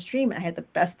the weirdest dream and I had the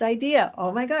best idea.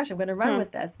 Oh my gosh, I'm going to run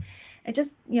with this. And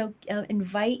just,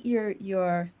 invite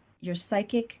your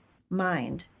psychic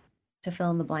mind to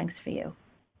fill in the blanks for you.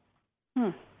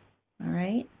 All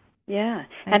right? Yeah.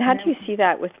 And how do you see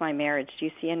that with my marriage? Do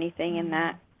you see anything in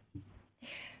that?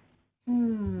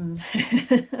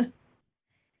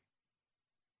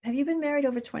 Have you been married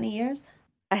over 20 years?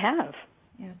 I have.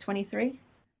 Yeah, 23?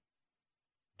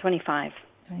 25.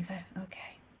 25,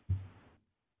 okay.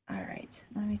 All right,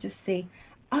 let me just see.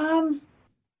 The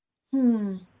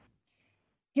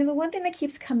one thing that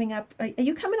keeps coming up, are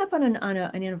you coming up on an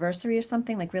anniversary or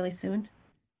something, like really soon?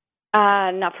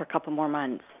 Not for a couple more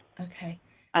months. Okay.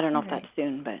 I don't know if that's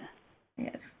soon, but... Yeah,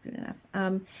 it's soon enough.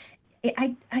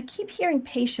 I keep hearing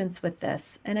patience with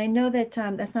this, and I know that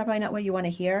that's probably not what you want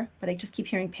to hear, but I just keep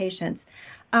hearing patience.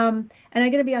 And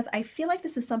I'm going to be honest, I feel like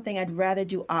this is something I'd rather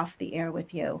do off the air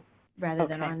with you rather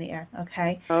than on the air,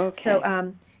 okay? Okay.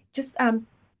 So just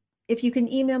if you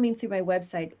can email me through my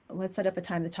website, let's set up a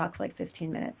time to talk for like 15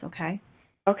 minutes, okay?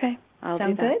 Okay, I'll do that.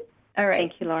 Sound good? All right.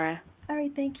 Thank you, Laura. All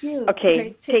right, thank you. Okay,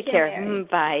 right, take care.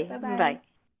 Bye. Bye. Bye.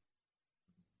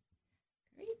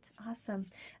 Awesome.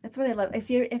 That's what I love. If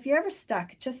you're ever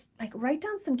stuck, just like write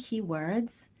down some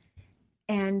keywords,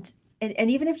 and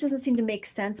even if it doesn't seem to make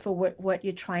sense for what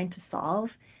you're trying to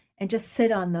solve, and just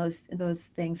sit on those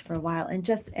things for a while, and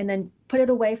then put it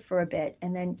away for a bit,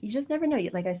 and then you just never know.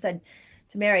 Like I said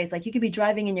to Mary, it's like you could be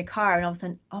driving in your car and all of a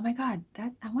sudden, oh my God,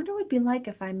 I wonder what it'd be like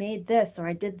if I made this or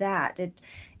I did that.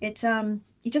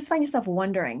 You just find yourself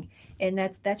wondering, and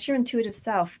that's your intuitive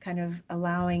self kind of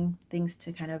allowing things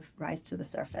to kind of rise to the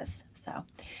surface. So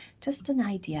just an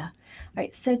idea. All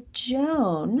right, so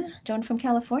Joan from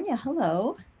California,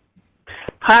 hello.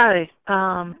 Hi,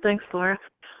 thanks, Laura.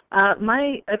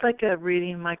 I'd like a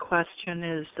reading. My question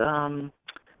is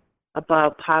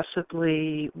about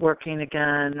possibly working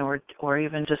again or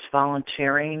even just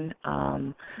volunteering.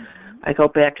 I go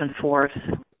back and forth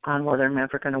on whether I'm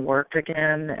ever going to work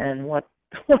again and what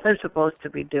I'm supposed to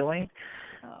be doing.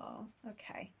 Oh,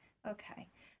 okay.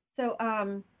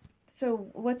 So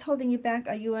what's holding you back?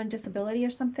 Are you on disability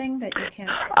or something that you can't?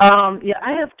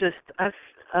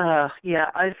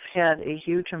 I've had a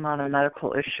huge amount of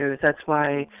medical issues. That's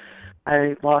why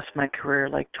I lost my career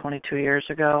like 22 years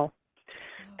ago.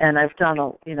 And I've done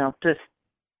just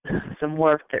some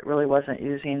work that really wasn't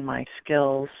using my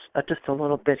skills, just a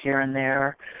little bit here and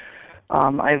there.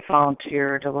 I've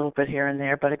volunteered a little bit here and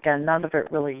there, but again, none of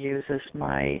it really uses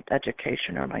my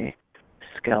education or my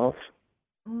skills.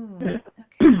 Okay.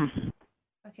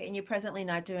 Okay, and you're presently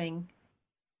not doing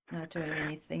not doing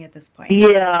anything at this point.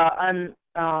 Yeah, I'm.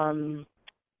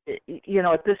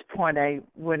 At this point, I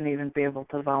wouldn't even be able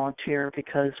to volunteer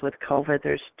because with COVID,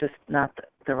 there's just not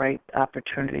the right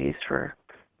opportunities for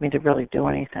me to really do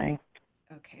anything.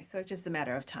 Okay, so it's just a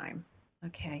matter of time.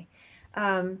 Okay.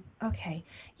 Okay.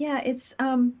 Yeah, it's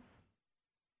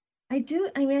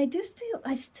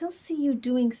I still see you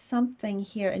doing something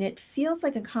here, and it feels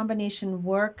like a combination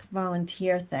work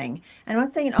volunteer thing. I'm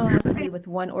not saying it all has to be with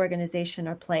one organization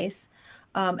or place.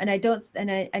 And I don't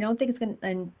think it's going to,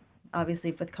 and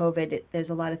obviously with COVID,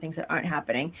 there's a lot of things that aren't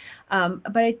happening.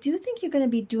 But I do think you're going to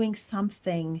be doing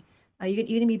something. You're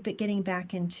going to be getting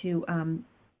back into,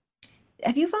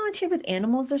 have you volunteered with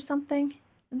animals or something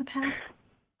in the past?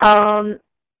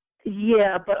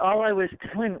 Yeah, but all I was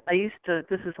doing, this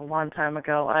is a long time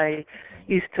ago, I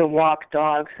used to walk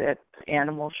dogs at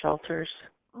animal shelters.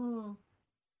 Oh,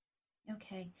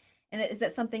 okay. And is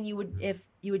that something you would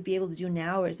be able to do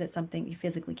now, or is it something you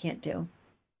physically can't do?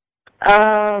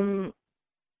 I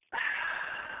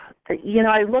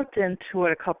looked into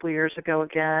it a couple of years ago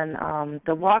again.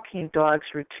 The walking dogs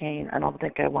routine, I don't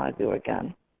think I want to do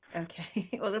again. Okay,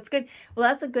 well, that's good. Well,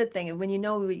 that's a good thing. And when you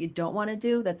know what you don't want to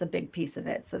do, that's a big piece of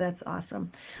it. So that's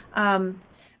awesome. But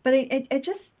it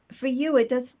just, for you, it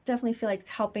does definitely feel like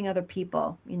helping other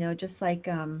people, just like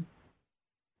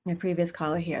my previous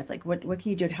caller here. It's like, what can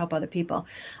you do to help other people?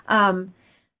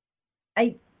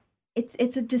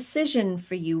 It's a decision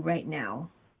for you right now.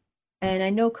 And I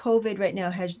know COVID right now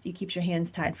keeps your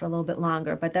hands tied for a little bit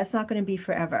longer, but that's not going to be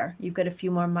forever. You've got a few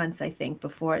more months, I think,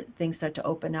 before things start to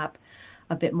open up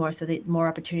a bit more, so that more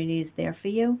opportunity is there for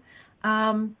you.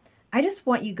 I just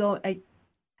want you go. I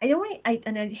don't want.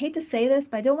 And I hate to say this,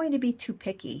 but I don't want you to be too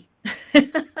picky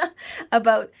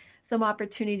about some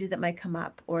opportunities that might come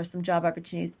up or some job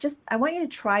opportunities. I want you to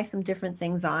try some different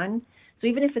things on. So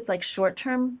even if it's like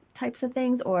short-term types of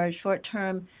things or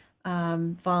short-term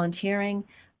volunteering,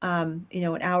 an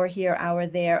hour here, hour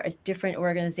there at different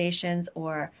organizations,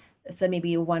 or so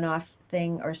maybe a one-off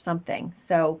thing or something.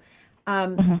 So.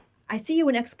 I see you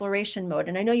in exploration mode,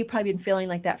 and I know you've probably been feeling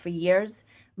like that for years,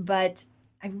 but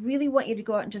I really want you to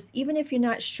go out and just, even if you're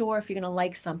not sure if you're going to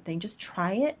like something, just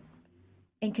try it,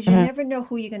 and because you never know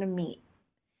who you're going to meet.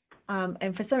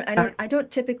 And for some, I don't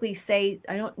typically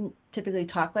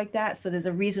talk like that, so there's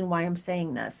a reason why I'm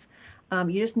saying this.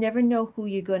 You just never know who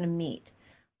you're going to meet.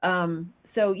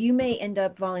 So you may end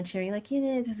up volunteering, like,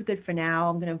 this is good for now.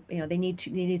 I'm going to, they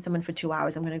need someone for 2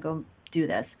 hours. I'm going to go do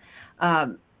this.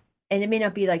 And it may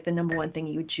not be like the number one thing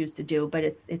you would choose to do, but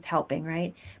it's helping,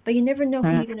 right? But you never know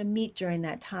who you're going to meet during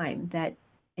that time, and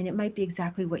it might be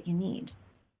exactly what you need.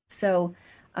 So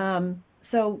I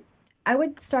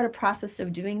would start a process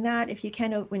of doing that if you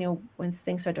can, when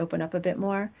things start to open up a bit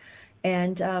more,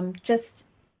 and just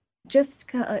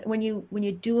when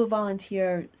you do a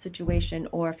volunteer situation,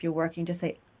 or if you're working, just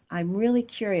say, I'm really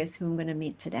curious who I'm going to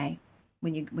meet today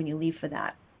when you leave for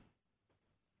that.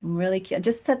 I'm really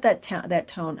just set that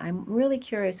tone. I'm really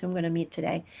curious who I'm going to meet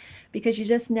today, because you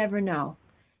just never know,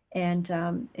 and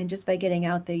just by getting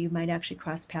out there, you might actually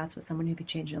cross paths with someone who could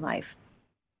change your life.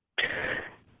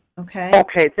 Okay.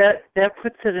 Okay, that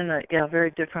puts it in a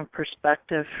very different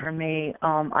perspective for me.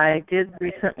 I did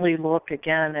recently look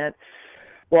again at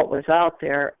what was out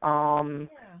there. Oh,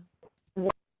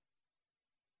 where'd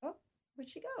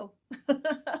she go?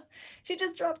 She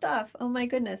just dropped off. Oh my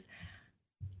goodness.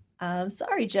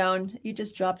 Sorry, Joan, you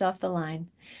just dropped off the line.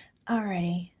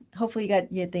 Alrighty. Hopefully you got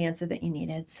the answer that you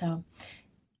needed. So,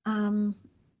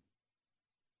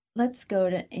 let's go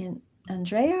to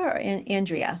Andrea or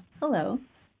Andrea. Hello.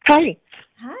 Hi.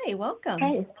 Hi. Welcome.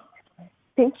 Hi.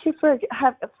 Thank you for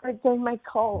doing my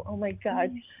call. Oh my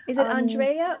God. Is it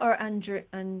Andrea or Andrea?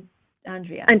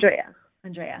 Andrea.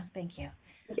 Andrea. Thank you.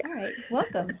 Yeah. All right.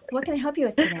 Welcome. What can I help you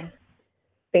with today?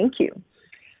 Thank you.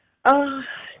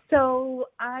 So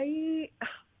my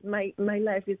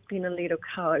life has been a little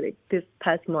chaotic this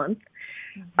past month.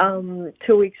 2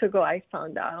 weeks ago, I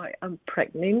found out I'm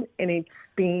pregnant, and it's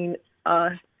been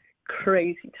a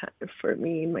crazy time for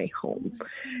me in my home.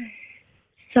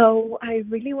 So I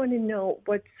really want to know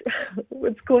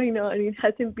what's going on. It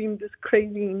hasn't been this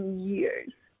crazy in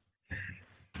years.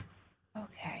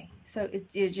 Okay. So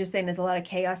you're saying there's a lot of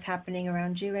chaos happening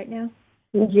around you right now?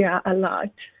 Yeah, a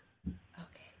lot.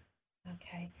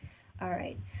 Okay. All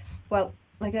right. Well,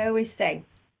 like I always say,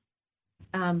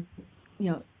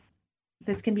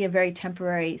 this can be a very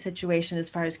temporary situation as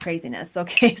far as craziness.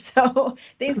 Okay, so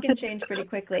things can change pretty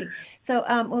quickly. So,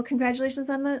 well, congratulations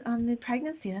on the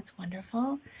pregnancy. That's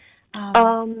wonderful.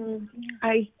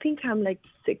 I think I'm like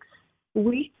 6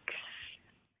 weeks.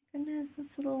 Goodness, that's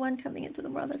little one coming into the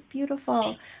world. That's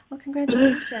beautiful. Well,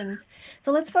 congratulations.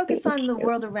 So let's focus on the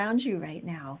world around you right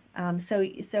now.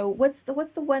 So what's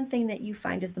the one thing that you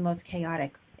find is the most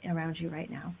chaotic around you right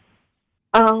now?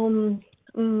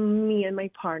 Me and my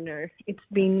partner. It's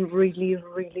been really,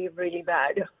 really, really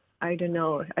bad. I don't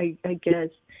know. I guess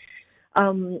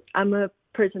I'm a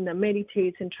person that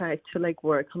meditates and tries to like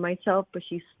work on myself, but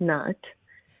he's not.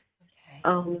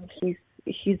 Okay.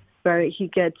 He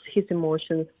gets his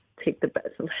emotions take the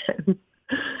best of him.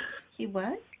 He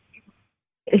what?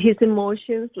 His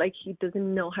emotions, like he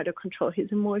doesn't know how to control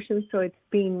his emotions. So it's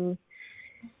been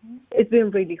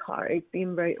really hard. It's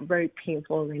been very, very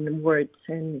painful in words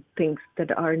and things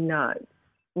that are not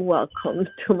welcome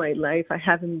to my life. I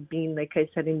haven't been, like I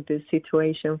said, in this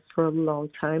situation for a long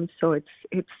time. So it's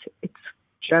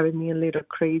driving me a little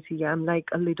crazy. I'm like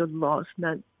a little lost,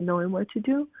 not knowing what to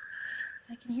do.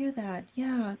 I can hear that.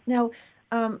 Yeah. Now,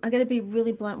 I got to be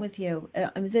really blunt with you.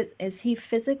 Is he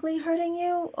physically hurting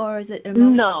you, or is it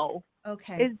emotional? No.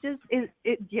 Okay.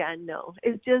 No.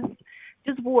 It's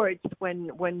just words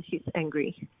when he's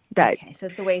angry that okay. So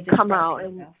it's the ways come out,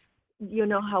 himself. And you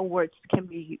know how words can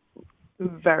be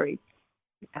very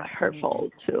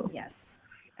hurtful too. Yes,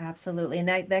 absolutely, and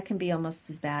that can be almost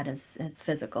as bad as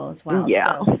physical as well.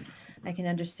 Yeah. So I can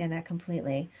understand that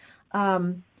completely.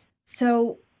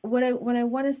 So what I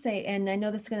want to say, and I know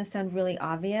this is going to sound really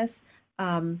obvious,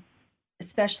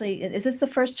 especially, is this the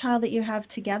first child that you have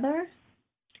together?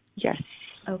 Yes.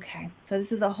 Okay, so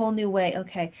this is a whole new way.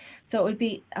 Okay, so it would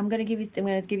be, I'm going to give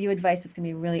you advice that's going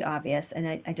to be really obvious, and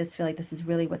I just feel like this is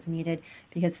really what's needed,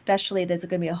 because especially there's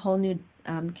going to be a whole new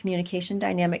communication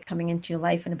dynamic coming into your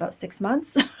life in about 6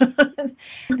 months,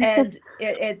 and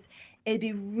it'd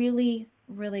be really,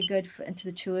 really good for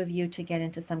the two of you to get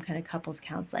into some kind of couples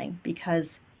counseling,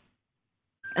 because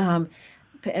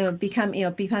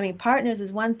becoming partners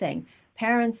is one thing.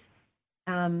 Parents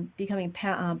becoming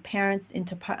parents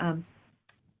into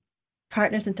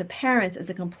partners into parents is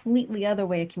a completely other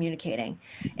way of communicating.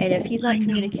 And if he's not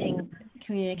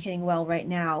communicating well right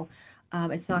now,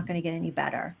 it's not going to get any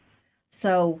better.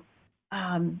 So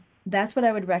that's what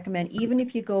I would recommend. Even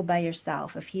if you go by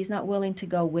yourself, if he's not willing to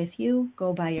go with you,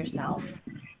 go by yourself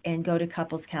and go to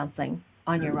couples counseling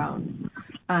on your own.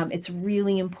 It's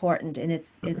really important, and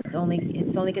it's only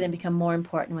going to become more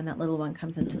important when that little one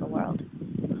comes into the world.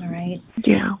 All right.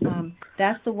 Yeah.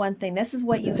 That's the one thing. This is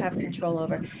what you have control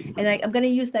over. And I'm going to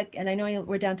use that, and I know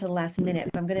we're down to the last minute,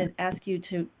 but I'm going to ask you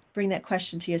to bring that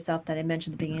question to yourself that I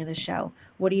mentioned at the beginning of the show.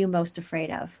 What are you most afraid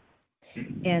of?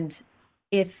 And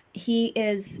if he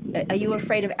is, are you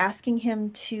afraid of asking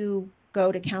him to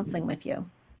go to counseling with you?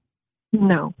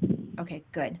 No. Okay,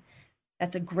 good.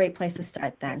 That's a great place to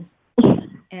start then.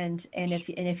 And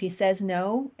if he says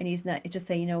no, and he's not, just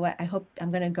say, you know what, I hope I'm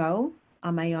going to go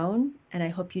on my own, and I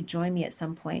hope you join me at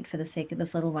some point for the sake of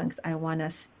this little one, because I want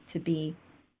us to be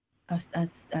a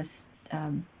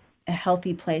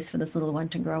healthy place for this little one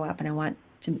to grow up, and I want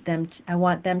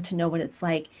them to know what it's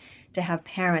like to have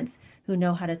parents who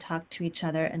know how to talk to each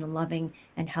other in a loving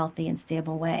and healthy and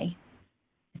stable way.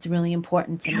 It's really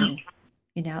important to me,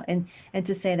 you know, and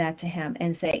to say that to him,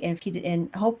 and say, if he did,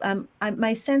 and hope,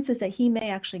 my sense is that he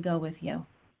may actually go with you.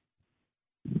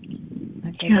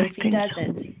 Okay, but if he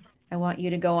doesn't, I want you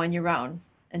to go on your own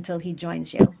until he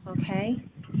joins you. Okay.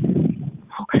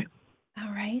 Okay.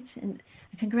 All right, and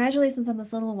congratulations on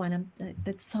this little one.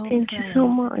 That's so Thank you so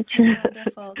much. So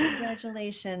wonderful.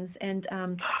 Congratulations, and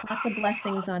lots of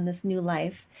blessings on this new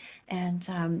life, and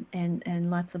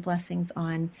lots of blessings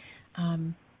on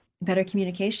better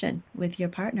communication with your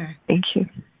partner. Thank you.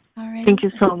 All right. Thank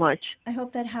you so much. I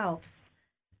hope that helps.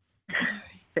 All right.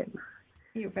 Thanks.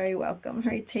 You're very welcome. All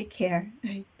right, take care.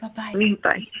 All right, bye-bye.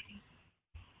 Bye.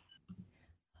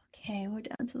 Okay, we're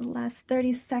down to the last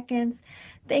 30 seconds.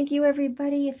 Thank you,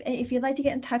 everybody. If you'd like to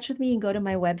get in touch with me, you can go to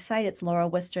my website. It's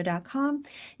lauraworcester.com.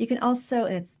 You can also,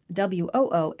 it's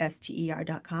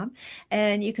WOOSTER.com.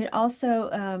 And you can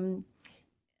also,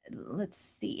 let's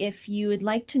see, if you would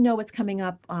like to know what's coming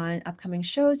up on upcoming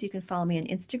shows, you can follow me on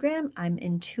Instagram. I'm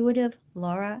Intuitive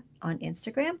Laura on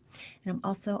Instagram. And I'm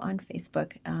also on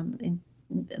Facebook,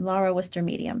 Laura Worcester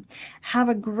Medium. Have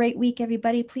a great week,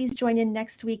 everybody. Please join in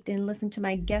next week and listen to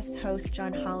my guest host,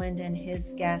 John Holland, and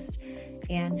his guest,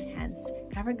 Ann Hens.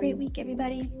 Have a great week,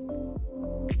 everybody.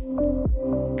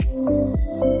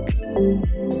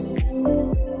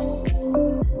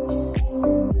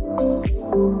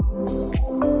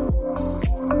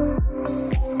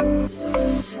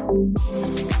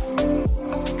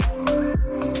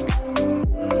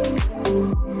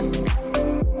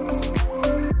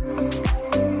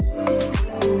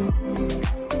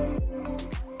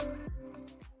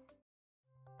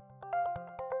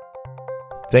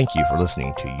 Thank you for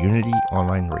listening to Unity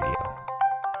Online Radio,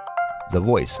 the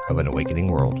voice of an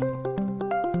awakening world.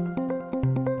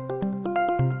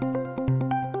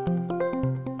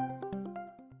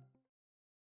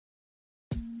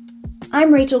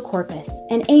 I'm Rachel Corpus,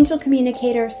 an angel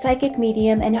communicator, psychic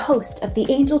medium, and host of the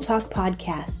Angel Talk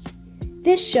podcast.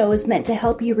 This show is meant to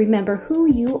help you remember who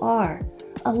you are,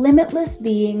 a limitless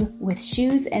being with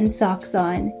shoes and socks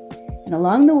on. And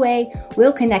along the way,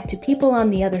 we'll connect to people on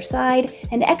the other side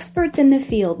and experts in the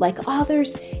field like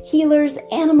authors, healers,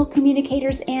 animal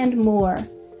communicators, and more.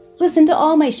 Listen to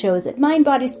all my shows at Mind,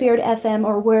 Body, Spirit FM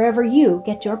or wherever you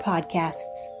get your podcasts.